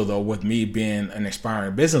also, though, with me being an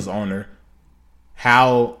aspiring business owner,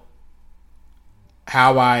 how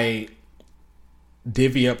I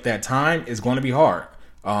divvy up that time is going to be hard.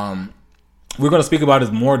 We're going to speak about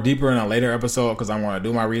this more deeper in a later episode because I want to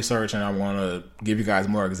do my research and I want to give you guys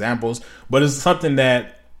more examples. But it's something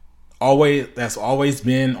that's always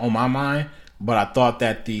been on my mind. But I thought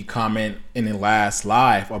that the comment in the last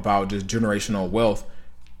live about just generational wealth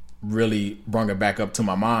really brought it back up to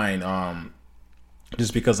my mind,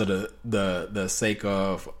 just because of the sake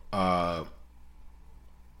of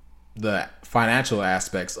the financial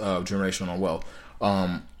aspects of generational wealth.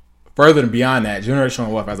 Further and beyond that,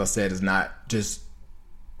 generational wealth, as I said, is not just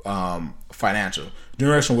financial.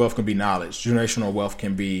 Generational wealth can be knowledge. Generational wealth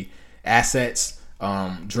can be assets.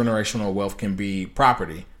 Generational wealth can be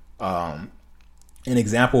property. An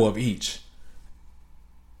example of each.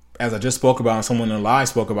 As I just spoke about, and someone in the live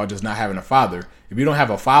spoke about just not having a father. If you don't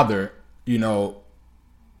have a father, you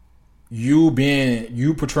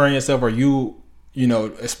portraying yourself or you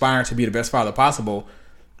aspiring to be the best father possible,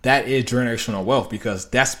 that is generational wealth because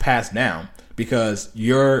that's passed down. Because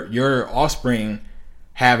your offspring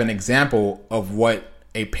have an example of what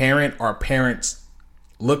a parent or parents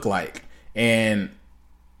look like. And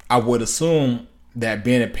I would assume that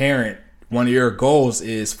being a parent, one of your goals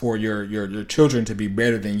is for your children to be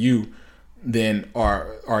better than you,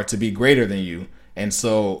 or to be greater than you. And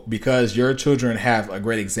so because your children have a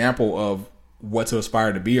great example of what to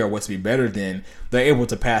aspire to be or what to be better than, they're able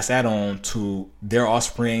to pass that on to their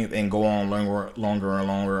offspring and go on longer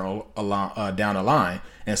down the line.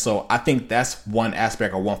 And so I think that's one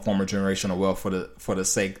aspect or one form of generational wealth for the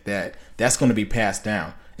sake that that's going to be passed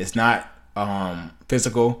down. It's not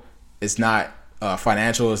physical. It's not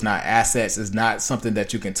financial. It's not assets. It's not something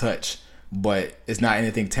that you can touch, but it's not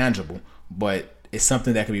anything tangible, but it's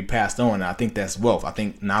something that can be passed on. And I think that's wealth. I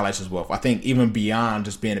think knowledge is wealth. I think even beyond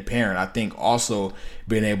just being a parent, I think also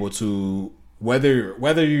being able to,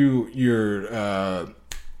 whether you're a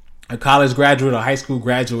college graduate, a high school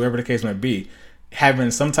graduate, whatever the case might be,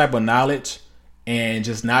 having some type of knowledge and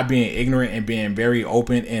just not being ignorant and being very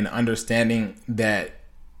open and understanding that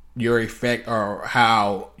your effect or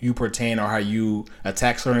how you pertain or how you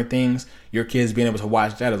attack certain things, your kids being able to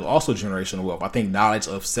watch that is also generational wealth. I think knowledge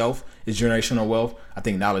of self is generational wealth. I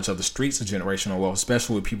think knowledge of the streets is generational wealth,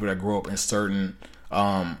 especially with people that grow up in certain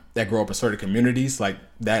communities. Like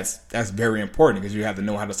that's very important because you have to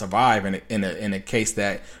know how to survive in a case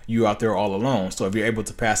that you out there all alone. So if you're able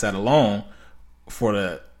to pass that along for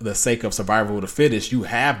the sake of survival of the fittest, you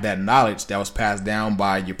have that knowledge that was passed down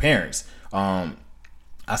by your parents.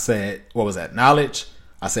 I said, what was that? Knowledge.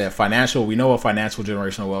 I said financial. We know what financial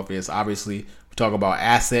generational wealth is. Obviously, we talk about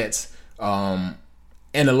assets. In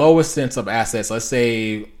the lowest sense of assets, let's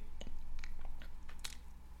say,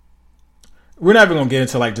 we're not even going to get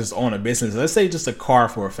into like just own a business. Let's say just a car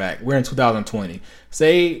for a fact. We're in 2020.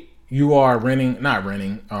 Say you are not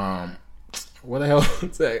renting. What the hell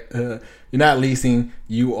is that? You're not leasing.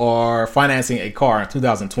 You are financing a car in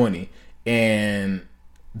 2020. And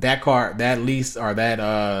that car, that lease, or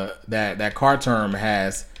that car term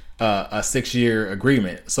has a 6-year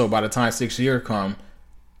agreement. So by the time 6 years come,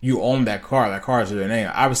 you own that car. That car is your name.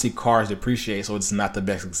 Obviously, cars depreciate, so it's not the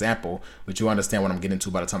best example, but you understand what I'm getting to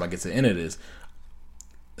by the time I get to the end of this.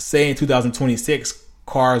 Say in 2026,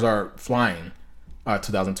 cars are flying.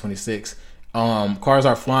 2026, cars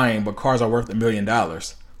are flying, but cars are worth $1 million.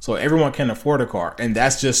 So everyone can afford a car, and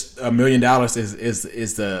that's just $1 million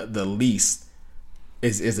is the least.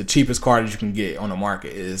 Is the cheapest car that you can get on the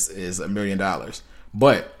market is $1 million.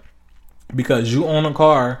 But because you own a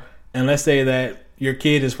car, and let's say that your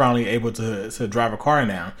kid is finally able to drive a car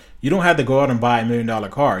now, you don't have to go out and buy $1 million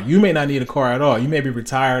car. You may not need a car at all. You may be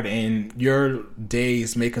retired and your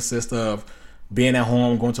days may consist of being at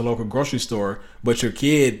home, going to a local grocery store, but your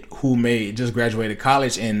kid who may just graduated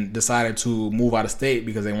college and decided to move out of state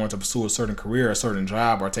because they want to pursue a certain career, a certain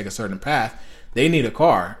job, or take a certain path, they need a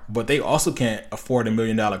car, but they also can't afford $1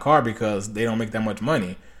 million car because they don't make that much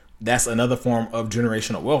money. That's another form of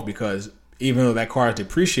generational wealth, because even though that car is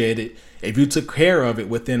depreciated, if you took care of it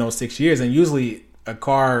within those 6 years, and usually a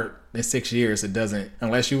car in 6 years, it doesn't,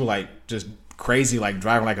 unless you like just crazy, like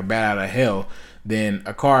driving like a bat out of hell, then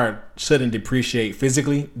a car shouldn't depreciate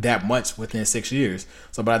physically that much within 6 years.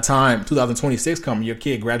 So by the time 2026 comes, your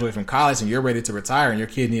kid graduates from college and you're ready to retire and your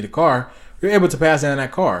kid need a car, you're able to pass down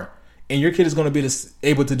that car. And your kid is going to be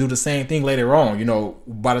able to do the same thing later on. You know,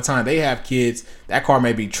 by the time they have kids, that car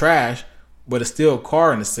may be trash, but it's still a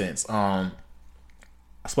car in a sense. I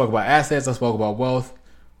spoke about assets. I spoke about wealth.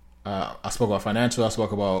 I spoke about financial. I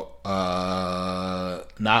spoke about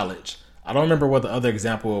knowledge. I don't remember what the other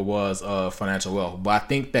example was of financial wealth, but I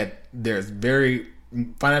think that there's generational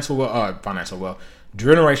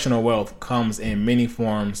wealth comes in many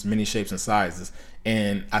forms, many shapes and sizes.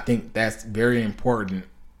 And I think that's very important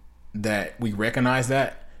that we recognize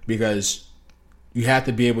that, because you have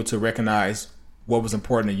to be able to recognize what was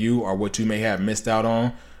important to you or what you may have missed out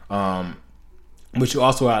on. But you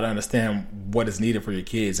also have to understand what is needed for your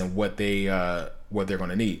kids and what they're going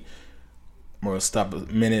to need. I'm going to stop a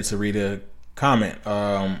minute to read a comment.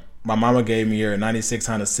 My mama gave me her 96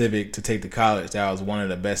 Honda Civic to take to college. That was one of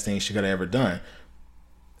the best things she could have ever done.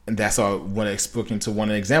 And that's all when I spoke into one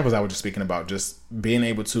of the examples I was just speaking about, just being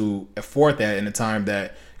able to afford that in the time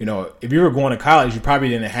that, if you were going to college, you probably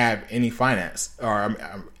didn't have any finance or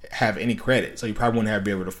have any credit. So you probably wouldn't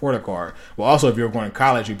be able to afford a car. Well, also, if you were going to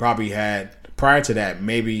college, you probably had, prior to that,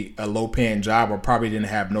 maybe a low paying job or probably didn't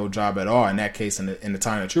have no job at all in that case in the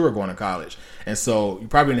time that you were going to college. And so you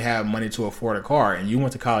probably didn't have money to afford a car, and you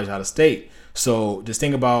went to college out of state. So just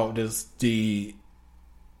think about just the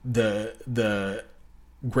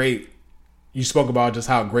great, you spoke about just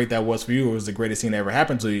how great that was for you. It was the greatest thing that ever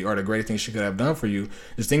happened to you, or the greatest thing she could have done for you.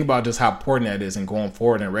 Just think about just how important that is, and going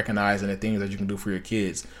forward and recognizing the things that you can do for your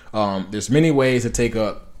kids. There's many ways to take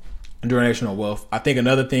up generational wealth. I think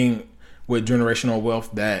another thing with generational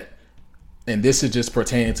wealth that, and this is just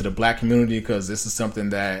pertaining to the Black community, because this is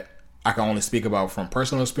something that I can only speak about from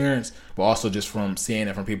personal experience, but also just from seeing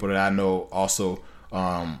it from people that I know also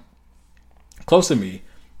close to me.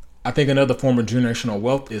 I think another form of generational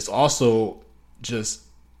wealth is also just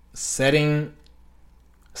setting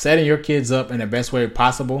your kids up in the best way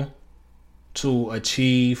possible to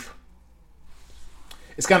achieve.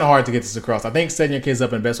 It's kind of hard to get this across. I think setting your kids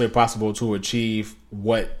up in the best way possible to achieve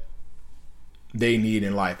what they need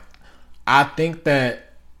in life. I think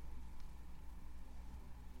that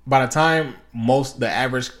by the time the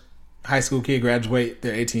average high school kid graduate,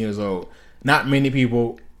 they're 18 years old. Not many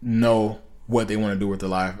people know what they want to do with their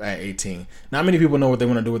life at 18. Not many people know what they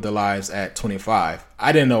want to do with their lives at 25.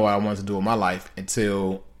 I didn't know what I wanted to do with my life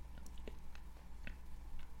until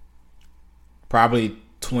probably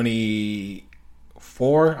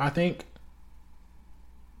 24, I think.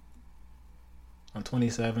 I'm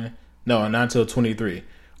 27. No, not until 23.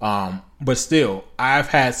 But still, I've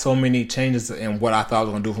had so many changes in what I thought I was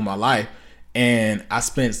going to do for my life. And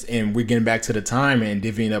we're getting back to the time and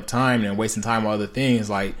divvying up time and wasting time on other things.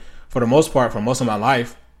 Like, for the most part, for most of my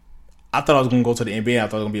life, I thought I was going to go to the NBA. I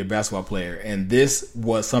thought I was going to be a basketball player. And this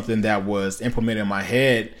was something that was implemented in my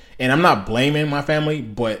head. And I'm not blaming my family,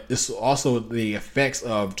 but this is also the effects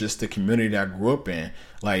of just the community that I grew up in.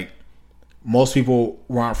 Like, most people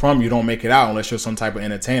where I'm from, you don't make it out unless you're some type of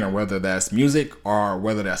entertainer, whether that's music or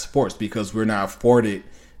whether that's sports, because we're not afforded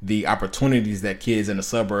the opportunities that kids in the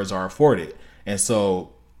suburbs are afforded. And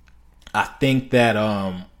so I think that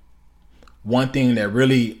one thing that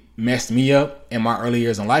really messed me up in my early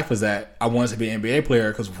years in life was that I wanted to be an NBA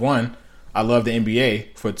player because, one, I love the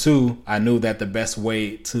NBA. For two, I knew that the best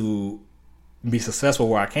way to be successful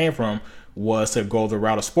where I came from was to go the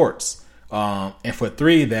route of sports. And for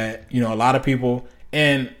three, that, a lot of people,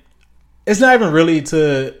 and it's not even really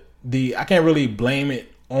I can't really blame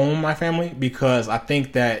it on my family, because I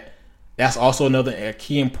think that that's also a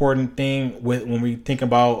key important thing when we think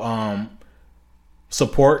about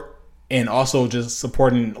support, and also just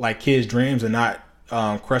supporting like kids' dreams and not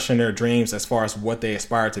crushing their dreams as far as what they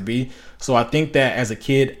aspire to be. So I think that as a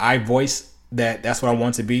kid, I voiced that that's what I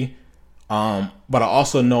want to be. But I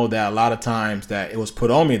also know that a lot of times that it was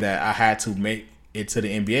put on me that I had to make it to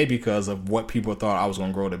the NBA because of what people thought I was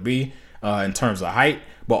going to grow to be in terms of height,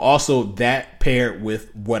 but also that paired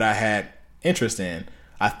with what I had interest in.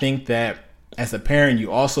 I think that as a parent,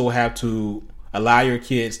 you also have to allow your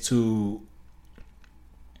kids to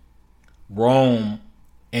roam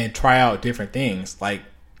and try out different things. Like,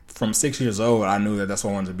 from 6 years old, I knew that that's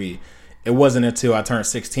what I wanted to be. It wasn't until I turned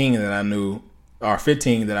 16 that I knew, or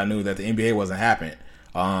 15, that I knew that the NBA wasn't happening.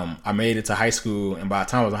 I made it to high school, and by the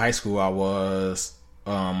time I was in high school, I was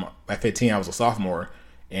at 15, I was a sophomore,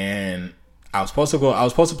 and I was supposed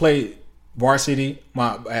to play varsity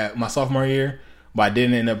my sophomore year, but I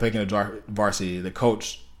didn't end up picking a varsity. The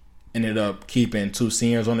coach ended up keeping two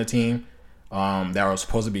seniors on the team that were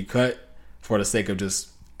supposed to be cut for the sake of just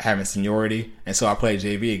having seniority, and so I played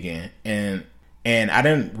JV again, and I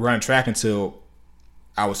didn't run track until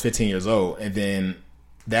I was 15 years old, and then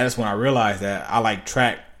that is when I realized that I like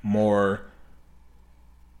track more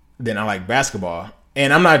than I like basketball.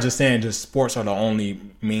 And I'm not just saying just sports are the only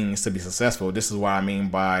means to be successful. This is what I mean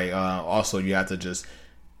by also you have to just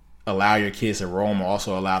allow your kids to roam, and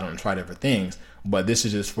also allow them to try different things. But this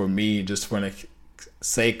is just for me, just for the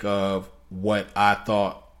sake of what I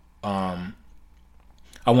thought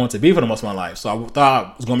I wanted to be for the most of my life. So I thought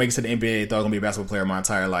I was going to make it to the NBA. Thought I was going to be a basketball player my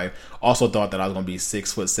entire life. Also thought that I was going to be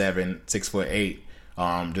 6'7", 6'8",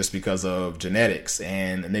 just because of genetics.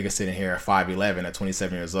 And a nigga sitting here at 5'11" at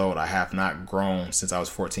 27 years old, I have not grown since I was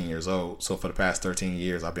 14 years old. So for the past 13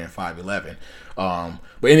 years, I've been 5'11".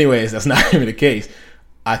 But anyways, that's not even the case.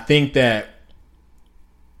 I think that,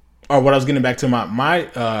 or what I was getting back to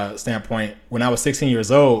my standpoint, when I was 16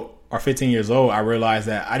 years old or 15 years old, I realized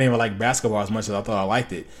that I didn't even like basketball as much as I thought I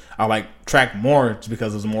liked it. I like track more just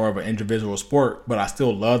because it was more of an individual sport, but I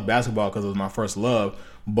still loved basketball because it was my first love.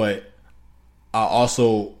 But I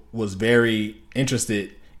also was very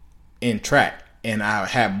interested in track, and I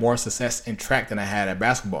had more success in track than I had at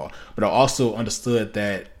basketball. But I also understood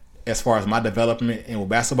that as far as my development and with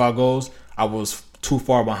basketball goes, I was too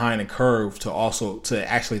far behind the curve to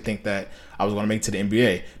actually think that I was going to make it to the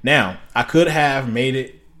NBA. Now, I could have made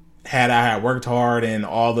it had I had worked hard and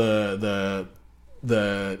all the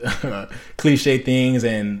cliche things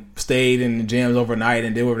and stayed in the gyms overnight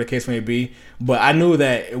and did whatever the case may be. But I knew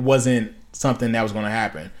that it wasn't something that was going to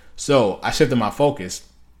happen. So I shifted my focus.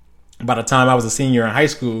 By the time I was a senior in high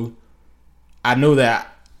school, I knew that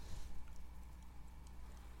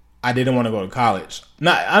I didn't want to go to college.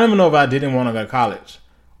 I don't even know if I didn't want to go to college.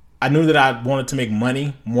 I knew that I wanted to make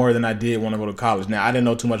money more than I did want to go to college. Now, I didn't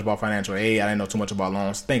know too much about financial aid. I didn't know too much about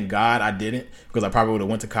loans. Thank God I didn't, because I probably would have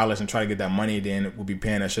went to college and tried to get that money, then would be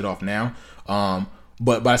paying that shit off now.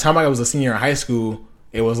 But by the time I was a senior in high school,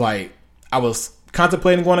 it was like I was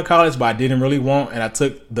contemplating going to college, but I didn't really want, and I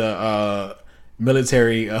took the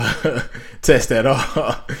military test at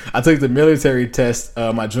all. I took the military test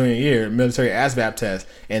my junior year, military ASVAB test,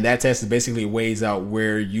 and that test basically weighs out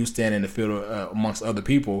where you stand in the field amongst other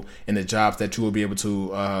people and the jobs that you will be able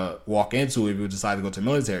to walk into if you decide to go to the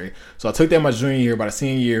military. So I took that my junior year. By the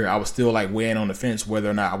senior year, I was still like weighing on the fence whether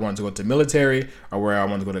or not I wanted to go to the military or where I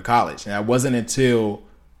wanted to go to college. And it wasn't until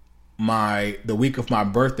the week of my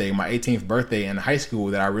birthday, my 18th birthday in high school,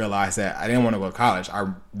 that I realized that I didn't want to go to college.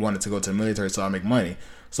 I wanted to go to the military so I make money.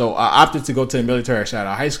 So I opted to go to the military straight out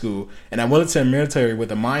of high school, and I went to the military with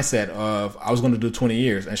the mindset of I was going to do 20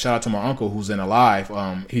 years. And shout out to my uncle who's in alive.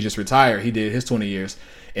 He just retired. He did his 20 years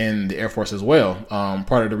in the Air Force as well.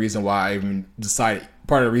 Part of the reason why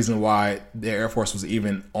the Air Force was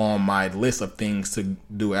even on my list of things to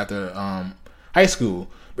do after high school.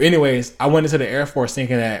 But anyways, I went into the Air Force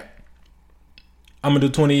thinking that I'm going to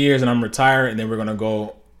do 20 years and I'm retired, and then we're going to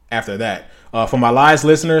go after that. For my live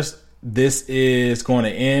listeners, this is going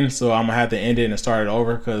to end, so I'm going to have to end it and start it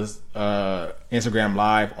over because Instagram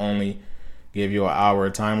Live only give you an hour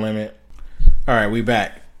time limit. All right, we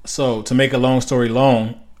back. So to make a long story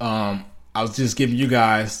long, I was just giving you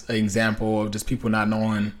guys an example of just people not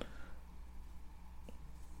knowing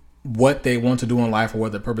what they want to do in life or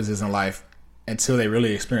what their purpose is in life until they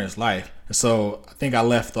really experience life. And so I think I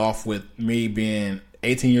left off with me being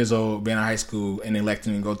 18 years old, being in high school, and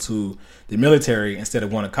electing to go to the military instead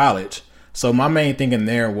of going to college. So my main thinking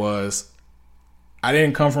there was I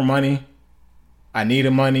didn't come from money. I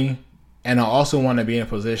needed money. And I also want to be in a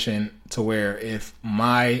position to where if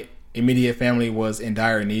my immediate family was in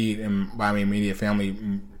dire need, and by my immediate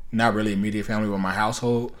family, not really immediate family, but my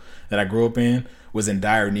household that I grew up in was in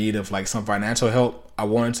dire need of like some financial help, I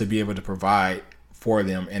wanted to be able to provide for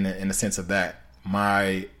them in the sense of that.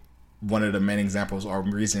 One of the main examples or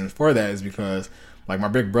reasons for that is because like my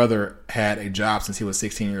big brother had a job since he was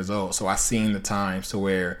 16 years old. So I seen the times to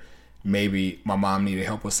where maybe my mom needed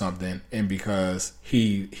help with something, and because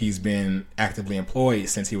he's been actively employed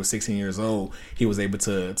since he was 16 years old, he was able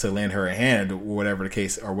to lend her a hand or whatever the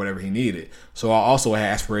case or whatever he needed. So I also had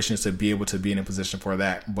aspirations to be able to be in a position for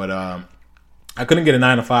that. But I couldn't get a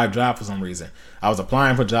 9-to-5 job for some reason. I was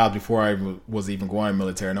applying for jobs before I was even going to the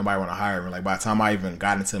military. Nobody wanted to hire me. Like by the time I even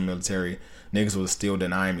got into the military, niggas was still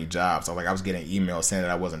denying me jobs. So like I was getting emails saying that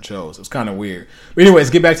I wasn't chose. It was kind of weird. But anyways,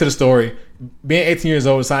 get back to the story. Being 18 years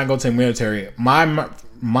old, deciding to go to the military, my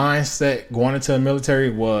mindset going into the military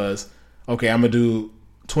was, okay, I'm going to do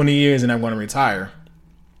 20 years and I'm going to retire.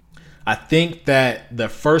 I think that the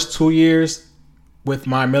first 2 years with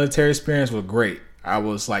my military experience was great. I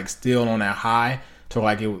was like still on that high to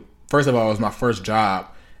like it. First of all, it was my first job.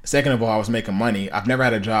 Second of all, I was making money. I've never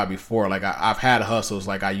had a job before. Like I've had hustles.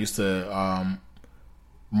 Like I used to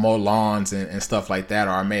mow lawns and stuff like that,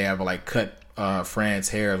 or I may have like cut friends'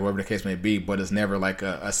 hair, whatever the case may be. But it's never like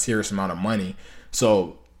a serious amount of money.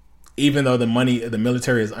 So even though the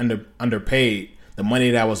military is underpaid, the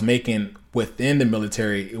money that I was making within the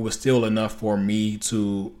military, it was still enough for me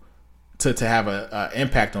to have a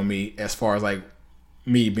impact on me as far as like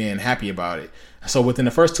me being happy about it. So within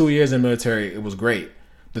the first 2 years in the military, it was great.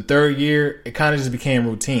 The third year, it kind of just became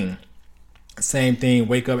routine. Same thing,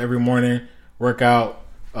 wake up every morning, work out,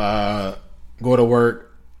 go to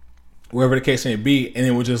work, wherever the case may be. And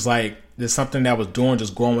it was just like, there's something that was doing,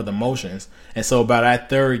 just going with emotions. And so by that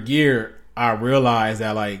third year, I realized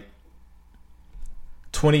that like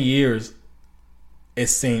 20 years, it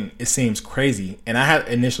seems crazy. And I had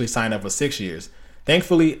initially signed up for 6 years.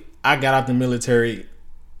 Thankfully, I got out the military,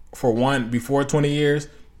 for one, before 20 years,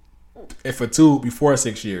 and for two, before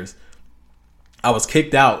 6 years. I was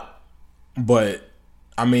kicked out, but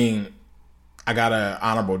I mean, I got an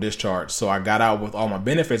honorable discharge. So I got out with all my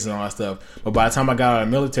benefits and all that stuff. But by the time I got out of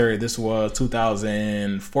the military, this was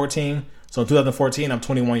 2014. So in 2014, I'm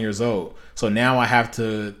 21 years old. So now I have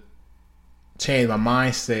to change my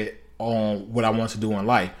mindset on what I want to do in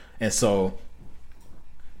life. And so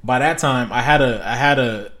by that time, I had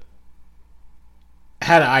an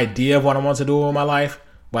idea of what I wanted to do with my life,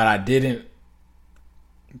 but I didn't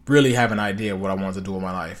really have an idea of what I wanted to do with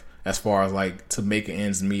my life, as far as like to make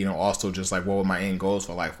ends meet, and also just like what my end goals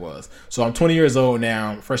for life was. So I'm 20 years old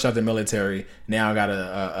now, fresh out the military. Now I got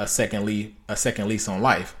a second lease on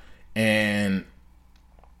life, and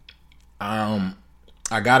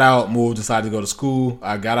I got out, moved, decided to go to school.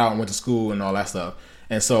 I got out and went to school and all that stuff.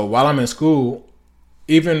 And so while I'm in school,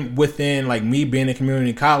 even within like me being in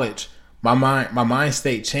community college, my mind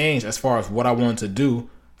state changed as far as what I wanted to do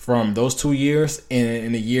from those 2 years and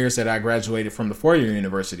in the years that I graduated from the 4-year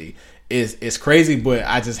university. It's crazy, but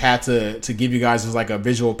I just had to give you guys just like a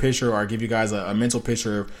visual picture, or give you guys a mental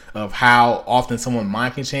picture of how often someone's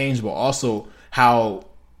mind can change, but also how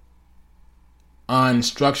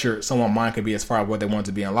unstructured someone's mind could be as far as what they want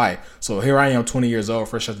to be in life. So here I am, 20 years old,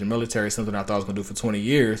 fresh out the military, something I thought I was going to do for 20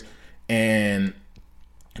 years. And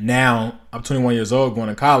now I'm 21 years old, going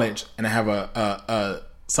to college, and I have a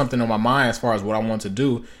something on my mind as far as what I want to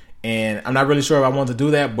do. And I'm not really sure if I want to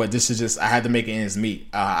do that, but this is just, I had to make ends meet.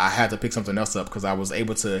 I had to pick something else up because I was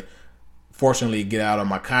able to fortunately get out of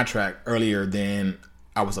my contract earlier than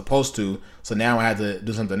I was supposed to. So now I had to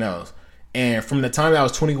do something else. And from the time that I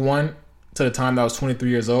was 21 to the time that I was 23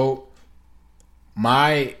 years old,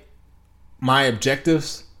 my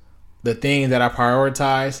objectives, the things that I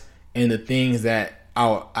prioritize, and the things that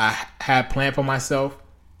I had planned for myself,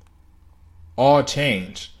 all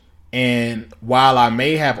changed. And while I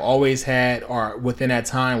may have always had, or within that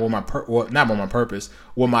time, what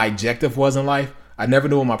my objective was in life, I never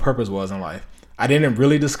knew what my purpose was in life. I didn't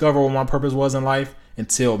really discover what my purpose was in life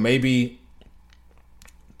until maybe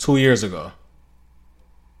 2 years ago,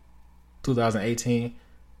 2018,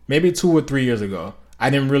 maybe 2 or 3 years ago. I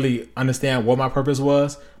didn't really understand what my purpose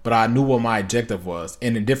was, but I knew what my objective was.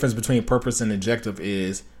 And the difference between purpose and objective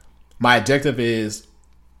is, my objective is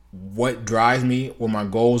what drives me, what my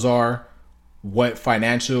goals are, what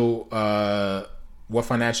financial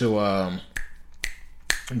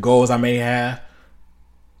goals I may have,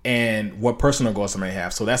 and what personal goals I may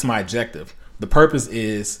have. So that's my objective. The purpose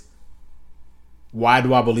is, why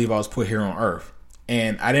do I believe I was put here on earth?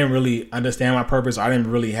 And I didn't really understand my purpose. I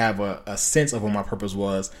didn't really have a sense of what my purpose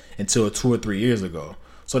was until 2 or 3 years ago.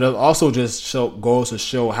 So that also just goes to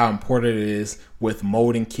show how important it is with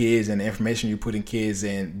molding kids and the information you put in kids,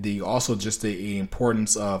 and also just the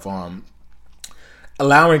importance of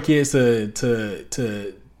allowing kids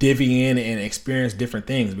to divvy in and experience different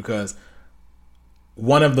things. Because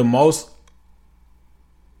one of the most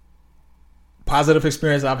positive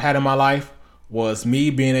experiences I've had in my life was me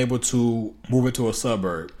being able to move into a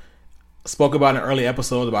suburb. I spoke about in early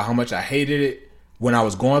episodes about how much I hated it when I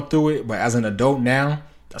was going through it, but as an adult now,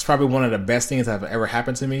 that's probably one of the best things that have ever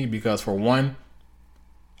happened to me, because for one,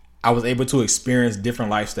 I was able to experience different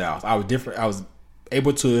lifestyles. I was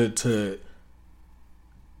able to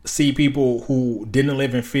see people who didn't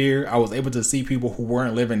live in fear. I was able to see people who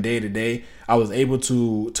weren't living day to day. I was able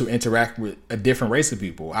to interact with a different race of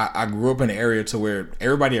people. I grew up in an area to where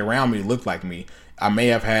everybody around me looked like me. I may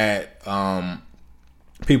have had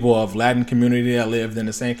people of Latin community that lived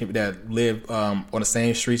on the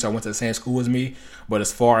same streets. I went to the same school as me. But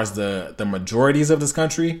as far as the majorities of this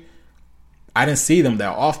country, I didn't see them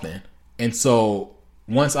that often. And so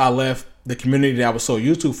once I left the community that I was so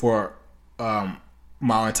used to for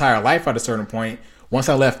my entire life at a certain point, once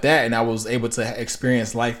I left that and I was able to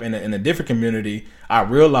experience life in a different community, I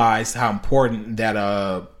realized how important that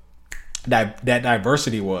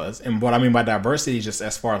diversity was. And what I mean by diversity is just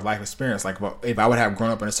as far as life experience. Like, if I would have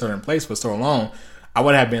grown up in a certain place for so long, I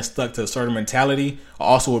would have been stuck to a certain mentality. I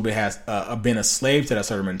also would have been a slave to that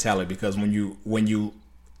certain mentality, because when you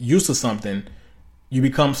used to something, you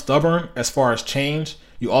become stubborn as far as change.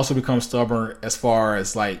 You also become stubborn as far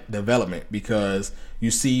as like development, because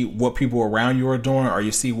you see what people around you are doing, or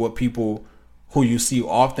you see what people who you see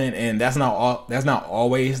often, and that's not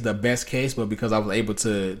always the best case. But because I was able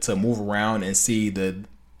to move around and see the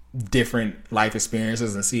different life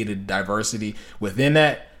experiences and see the diversity within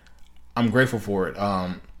that, I'm grateful for it.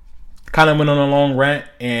 Kind of went on a long rant,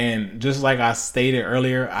 and just like I stated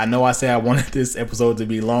earlier, I know I said I wanted this episode to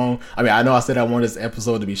be long. I know I said I wanted this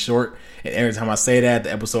episode to be short, and every time I say that,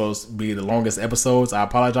 the episodes be the longest episodes. I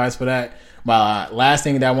apologize for that. My last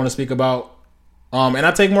thing that I want to speak about, and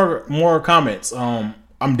I take more comments. I'm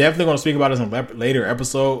definitely going to speak about this in a later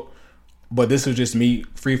episode, but this was just me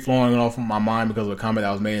free flowing off of my mind because of a comment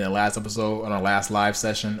that was made in the last episode, on our last live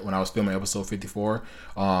session when I was filming episode 54.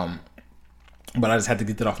 But I just had to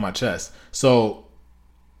get that off my chest. So,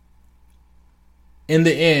 in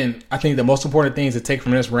the end, I think the most important things to take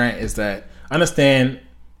from this rant is that understand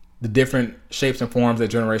the different shapes and forms that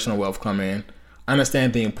generational wealth come in.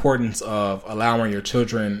 Understand the importance of allowing your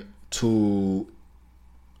children to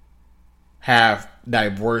have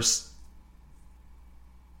diverse,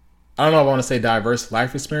 I don't know if I want to say diverse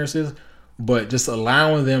life experiences, but just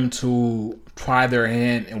allowing them to try their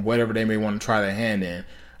hand in whatever they may want to try their hand in.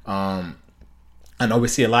 I know we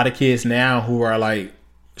see a lot of kids now who are like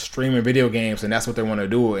streaming video games and that's what they want to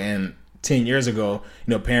do. And 10 years ago,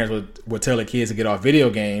 parents would tell their kids to get off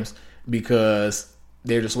video games because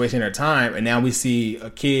they're just wasting their time. And now we see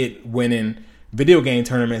a kid winning video game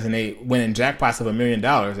tournaments and they winning jackpots of $1 million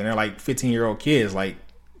and they're like 15-year-old kids. Like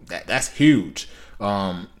that's huge.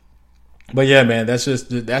 But yeah, man, that's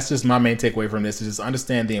just my main takeaway from this is just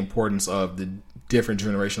understand the importance of the different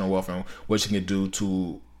generational wealth and what you can do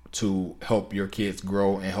to help your kids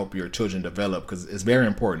grow and help your children develop, because it's very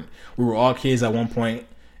important. We were all kids at one point,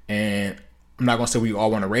 and I'm not going to say we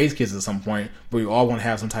all want to raise kids at some point, but we all want to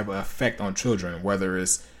have some type of effect on children, whether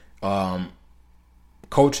it's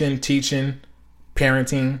coaching, teaching,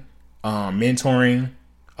 parenting, mentoring,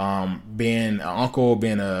 being an uncle,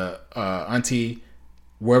 being a auntie,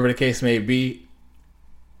 wherever the case may be.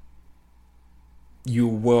 You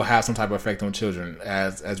will have some type of effect on children.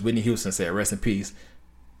 As Whitney Houston said, rest in peace.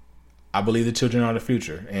 I believe the children are the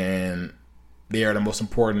future, and they are the most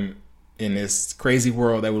important in this crazy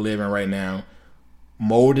world that we live in right now.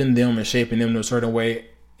 Molding them and shaping them in a certain way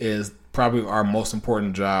is probably our most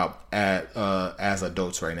important job as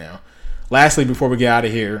adults right now. Lastly, before we get out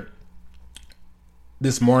of here,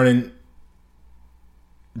 this morning,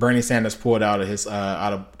 Bernie Sanders pulled out of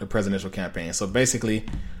the presidential campaign. So basically,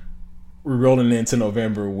 we're rolling into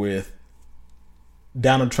November with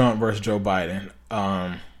Donald Trump versus Joe Biden.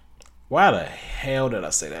 Why the hell did I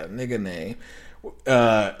say that nigga name?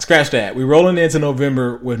 Scratch that. We're rolling into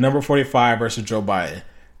November with number 45 versus Joe Biden.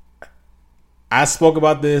 I spoke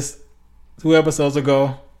about this 2 episodes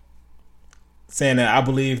ago, saying that I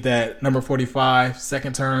believe that number 45,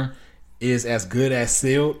 second term, is as good as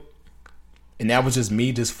sealed. And that was just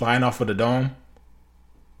me just flying off of the dome.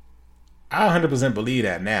 I 100% believe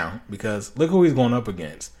that now, because look who he's going up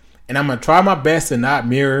against. And I'm going to try my best to not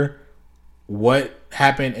mirror what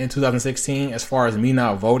happened in 2016 as far as me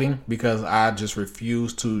not voting, because I just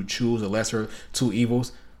refuse to choose a lesser two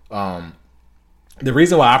evils. The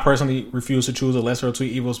reason why I personally refuse to choose a lesser of two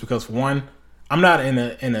evils because, one,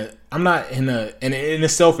 it's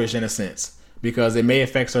selfish in a sense, because it may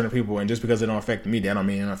affect certain people, and just because it don't affect me, that don't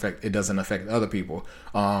mean it doesn't affect other people.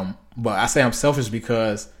 But I say I'm selfish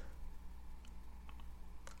because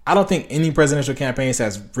I don't think any presidential campaigns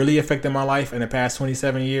has really affected my life in the past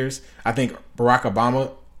 27 years. I think Barack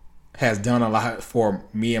Obama has done a lot for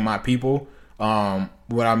me and my people.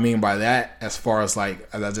 What I mean by that, as far as like,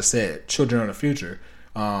 as I just said, children of the future.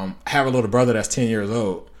 I have a little brother that's 10 years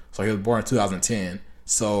old. So he was born in 2010.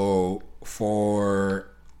 So for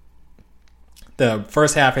the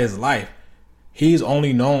first half of his life, he's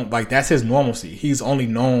only known, like that's his normalcy. He's only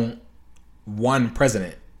known one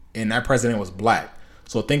president, and that president was black.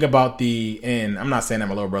 So think about and I'm not saying that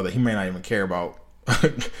my little brother, he may not even care about, my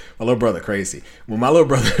little brother crazy. Well, my little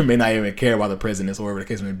brother may not even care about the presidents or whatever the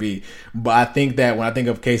case may be. But I think that when I think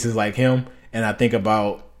of cases like him, and I think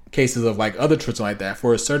about cases of like other children like that,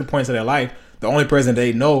 for certain points of their life, the only president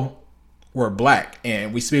they know were black.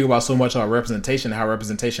 And we speak about so much about representation, how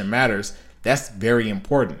representation matters. That's very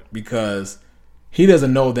important, because he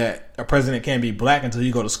doesn't know that a president can't be black until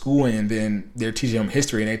you go to school and then they're teaching him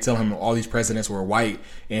history and they tell him all these presidents were white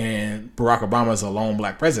and Barack Obama is a lone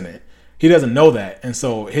black president. He doesn't know that. And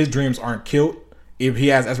so his dreams aren't killed. If he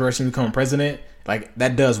has aspirations to become president, like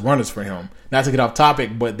that does wonders for him. Not to get off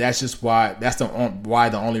topic, but that's just why why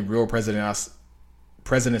the only real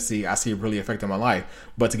presidency I see really affecting my life.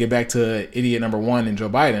 But to get back to idiot number 1 in Joe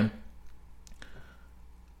Biden,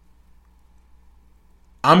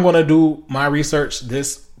 I'm going to do my research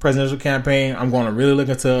this presidential campaign. I'm going to really look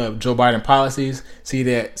into Joe Biden policies, see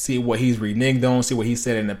what he's reneged on, see what he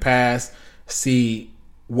said in the past, see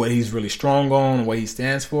what he's really strong on and what he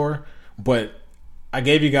stands for. But I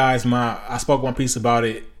gave you guys I spoke one piece about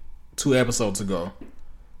it 2 episodes ago.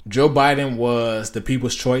 Joe Biden was the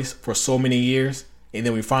people's choice for so many years, and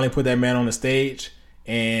then we finally put that man on the stage,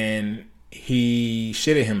 and he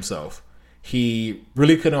shitted himself. He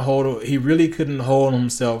really couldn't hold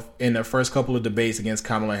himself in the first couple of debates against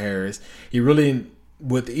Kamala Harris. Even in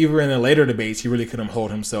the later debates, he really couldn't hold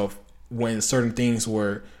himself when certain things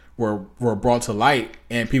were brought to light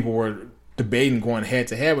and people were debating going head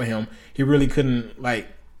to head with him. He really couldn't,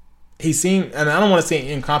 he seemed, and I don't want to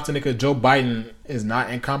say incompetent because Joe Biden is not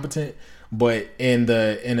incompetent, but in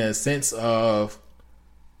a sense of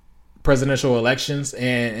presidential elections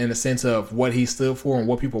and in a sense of what he stood for and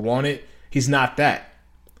what people wanted, he's not that.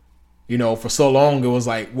 For so long it was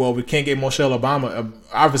we can't get Michelle Obama.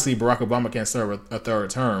 Obviously, Barack Obama can't serve a third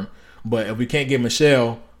term, but if we can't get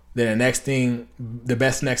Michelle, then the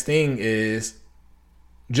best next thing is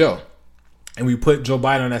Joe. And we put Joe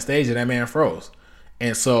Biden on that stage and that man froze.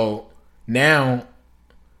 And so now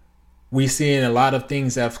we seeing a lot of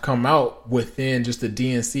things that have come out within just the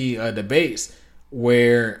DNC debates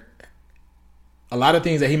where a lot of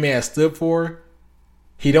things that he may have stood for,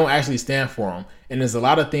 he don't actually stand for them. And there's a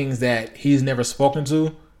lot of things that he's never spoken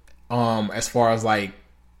to as far as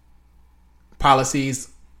policies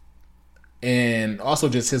and also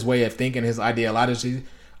just his way of thinking, his ideology.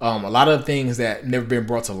 A lot of things that never been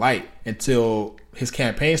brought to light until his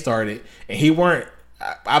campaign started. And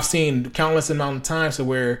I've seen countless amount of times to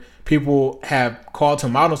where people have called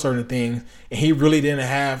him out on certain things and he really didn't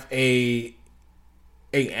have a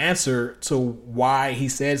answer to why he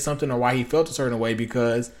said something or why he felt a certain way,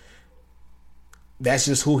 because that's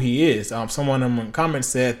just who he is. Someone in the comments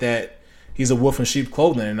said that he's a wolf in sheep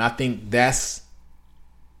clothing, and I think that's,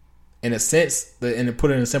 in a sense, and to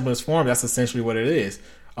put it in the simplest form, that's essentially what it is.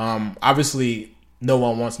 Obviously, no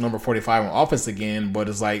one wants number 45 in office again, but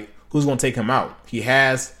it's who's going to take him out? He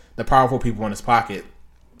has the powerful people in his pocket.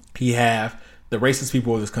 He have the racist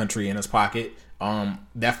people of this country in his pocket.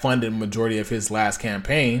 That funded the majority of his last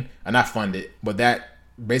campaign. Not funded, but that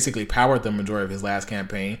basically powered the majority of his last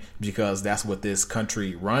campaign, because that's what this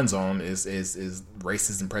country runs on is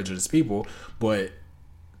racist and prejudiced people. But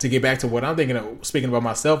to get back to what I'm thinking of, speaking about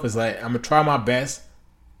myself, is I'm going to try my best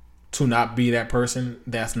to not be that person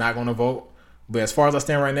that's not going to vote. But as far as I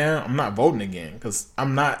stand right now, I'm not voting again, because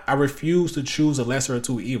I refuse to choose a lesser of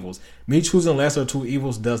two evils. Me choosing lesser of two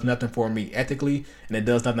evils does nothing for me ethically, and it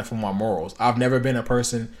does nothing for my morals. I've never been a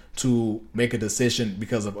person to make a decision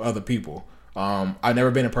because of other people. I've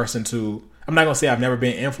never been a person I'm not going to say I've never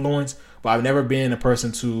been influenced, but I've never been a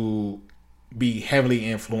person to be heavily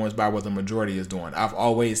influenced by what the majority is doing. I've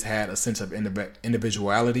always had a sense of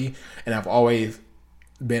individuality, and I've always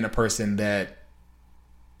been a person that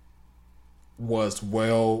was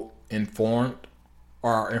well informed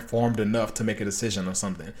or informed enough to make a decision on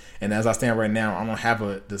something. And as I stand right now, I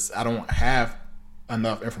don't have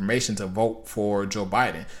enough information to vote for Joe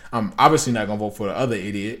Biden. I'm obviously not going to vote for the other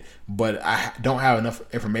idiot, but I don't have enough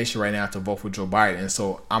information right now to vote for Joe Biden. And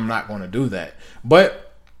so I'm not going to do that.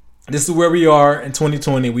 But this is where we are in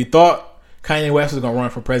 2020. We thought Kanye West was going to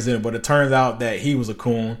run for president, but it turns out that he was a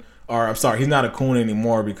coon. Or I'm sorry, he's not a coon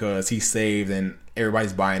anymore because he saved, and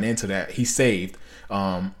everybody's buying into that. He saved.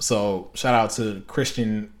 So shout out to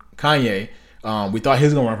Christian Kanye. We thought he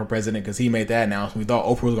was going to run for president because he made that announcement. We thought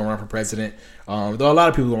Oprah was going to run for president. We thought a lot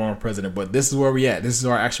of people were going to run for president. But this is where we at. This is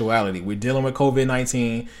our actuality. We're dealing with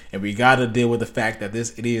COVID-19, and we got to deal with the fact that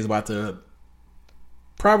this idiot is about to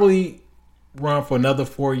probably run for another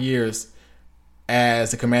 4 years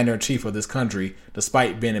as the commander-in-chief of this country,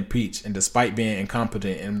 despite being impeached and despite being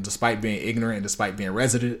incompetent and despite being ignorant and despite being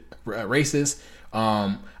racist.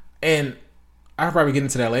 And I'll probably get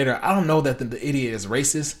into that later. I don't know that the idiot is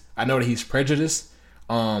racist. I know that he's prejudiced,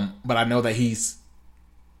 but I know that he's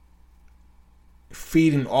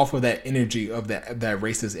feeding off of that energy, of that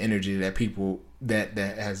racist energy that people that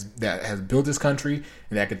has built this country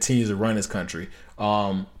and that continues to run this country.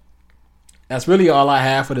 That's really all I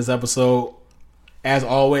have for this episode. As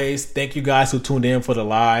always, thank you guys who tuned in for the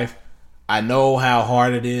live. I know how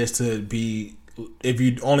hard it is to be, if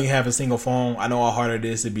you only have a single phone, I know how hard it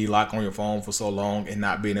is to be locked on your phone for so long and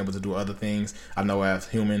not being able to do other things. I know as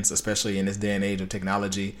humans, especially in this day and age of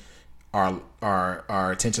technology, our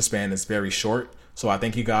attention span is very short. So I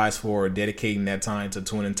thank you guys for dedicating that time to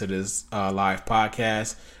tune into this live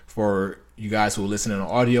podcast. For you guys who are listening on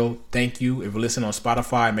audio, thank you. If you're listening on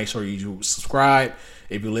Spotify, make sure you subscribe.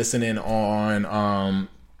 If you're listening on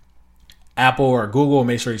Apple or Google,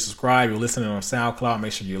 make sure you subscribe. If you're listening on SoundCloud,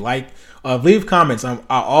 make sure you like. Leave comments. I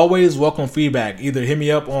always welcome feedback. Either hit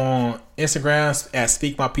me up on Instagram at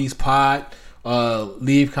Speak My Peace Pod.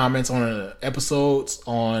 Leave comments on the episodes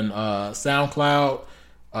on SoundCloud.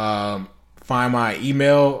 Find my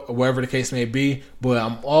email, wherever the case may be. But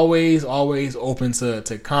I'm always open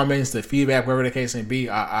to comments, to feedback, wherever the case may be.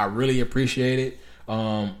 I really appreciate it.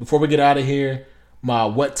 Before we get out of here, my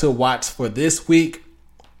what to watch for this week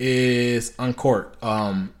is Uncorked.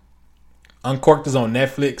 Uncorked is on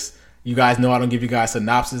Netflix. You guys know I don't give you guys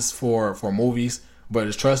synopsis for movies, but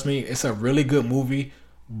just trust me, it's a really good movie.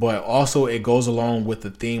 But also it goes along with the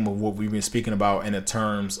theme of what we've been speaking about in the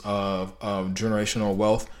terms of generational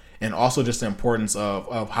wealth, and also just the importance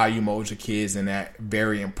of how you mold your kids in that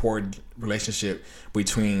very important relationship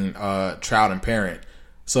between child and parent.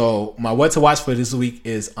 So my what to watch for this week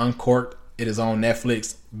is Uncorked. It is on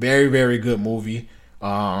Netflix. Very, very good movie.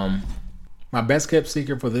 My best kept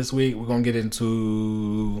secret for this week, we're going to get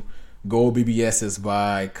into Gold BBS's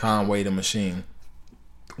by Conway the Machine.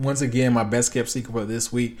 Once again, my best kept secret for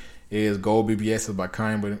this week is Gold BBS's by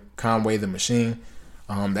Conway the Machine.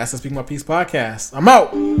 That's the Speak My Peace podcast. I'm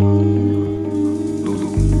out.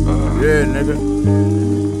 Yeah, nigga.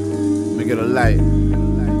 Let me get a light.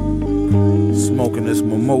 Smoking this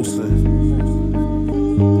mimosa.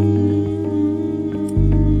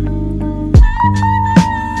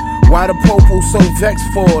 Why the popo so vexed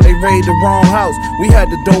for? They raided the wrong house. We had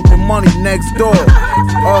the dope and money next door.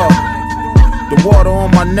 The water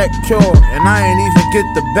on my neck cured, and I ain't even get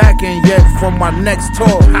the back end yet from my next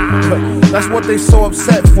tour. That's what they so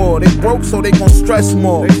upset for. They broke, so they gon' stress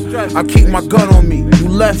more. I keep my gun on me, you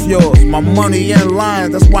left yours. My money in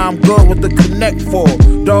line, that's why I'm good with the connect for.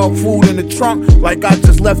 Dog food in the trunk, like I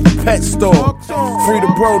just left the pet store. Free the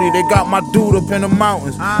Brody, they got my dude up in the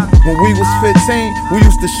mountains. When we was 15, we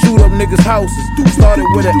used to shoot up niggas' houses. Started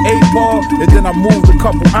with an 8-ball, and then I moved a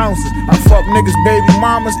couple ounces. I fucked niggas' baby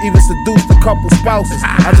mamas, even seduced a couple spouses.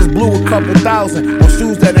 I just blew a couple thousand on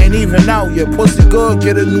shoes that ain't even out yet. Pussy good,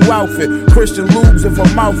 get a new outfit. Christian lubes if her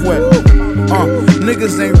mouth wet.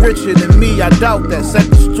 Niggas ain't richer than me, I doubt that. Set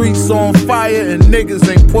the streets on fire and niggas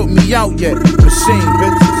ain't put me out yet. Machine,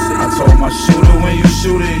 bitches. I told my shooter, when you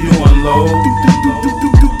shoot it, you unload.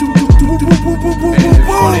 Ain't it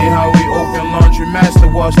funny how we open laundromats to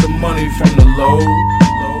wash the money from the load?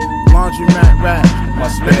 Laundromat rap. My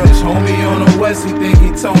Spanish homie on the west, he think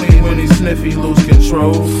he Tony. When he sniff, he lose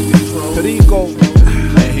control. Perico.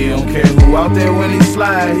 And he don't care who out there when he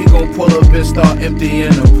slide. He gon' pull up and start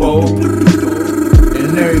emptying the pole.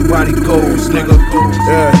 And everybody goes, nigga.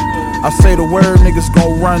 Yeah. I say the word, niggas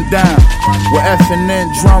gon' run down. With F&N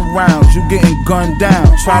drum rounds, you getting gunned down.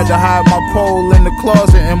 Tried to hide my pole in the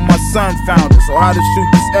closet and my son found it. So how to shoot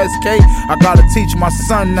this SK, I gotta teach my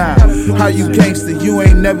son now. How you gangster, you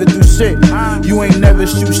ain't never do shit. You ain't never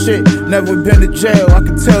shoot shit, never been to jail. I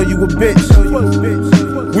can tell you a bitch.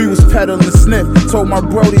 We was peddling sniff, told my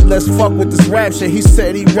Brody let's fuck with this rap shit. He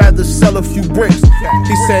said he'd rather sell a few bricks.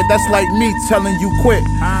 He said that's like me telling you quit.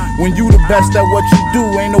 When you the best at what you do,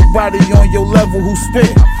 ain't nobody on your level who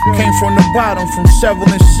spit. Came from the bottom, from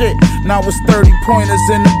shoveling shit. Now it's 30 pointers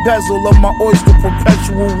in the bezel of my Oyster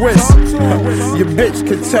perpetual wrist. Your bitch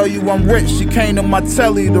could tell you I'm rich. She came to my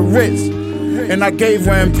telly, the Ritz, and I gave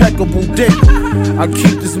her impeccable dick. I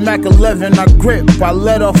keep this Mac 11, I grip. I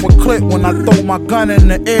let off a clip when I throw my gun in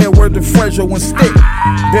the air where the Fredro and stick.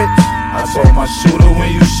 Bitch, I told my shooter,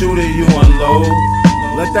 when you shoot it, you unload.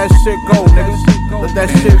 let that shit go, nigga. Let that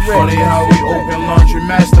shit rip. Funny how we open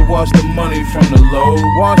laundromats to wash the money from the load.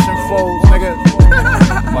 Wash and fold, nigga.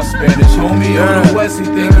 My Spanish homie on the west, he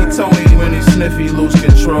think he Tony. When he sniff, he lose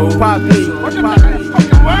control. Poppy.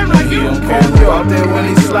 He don't care who out there when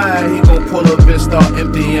he slide. He gon' pull up and start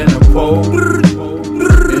emptying the pole.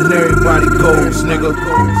 And everybody goes, nigga.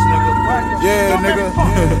 Yeah, nigga.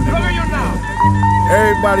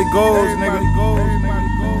 Everybody goes, nigga.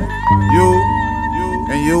 You,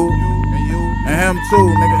 and you, and him too,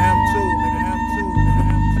 nigga.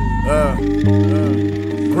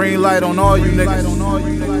 Green light on all you niggas.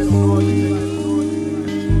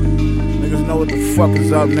 Niggas know what the fuck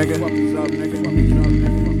is up, nigga.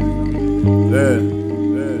 Yeah.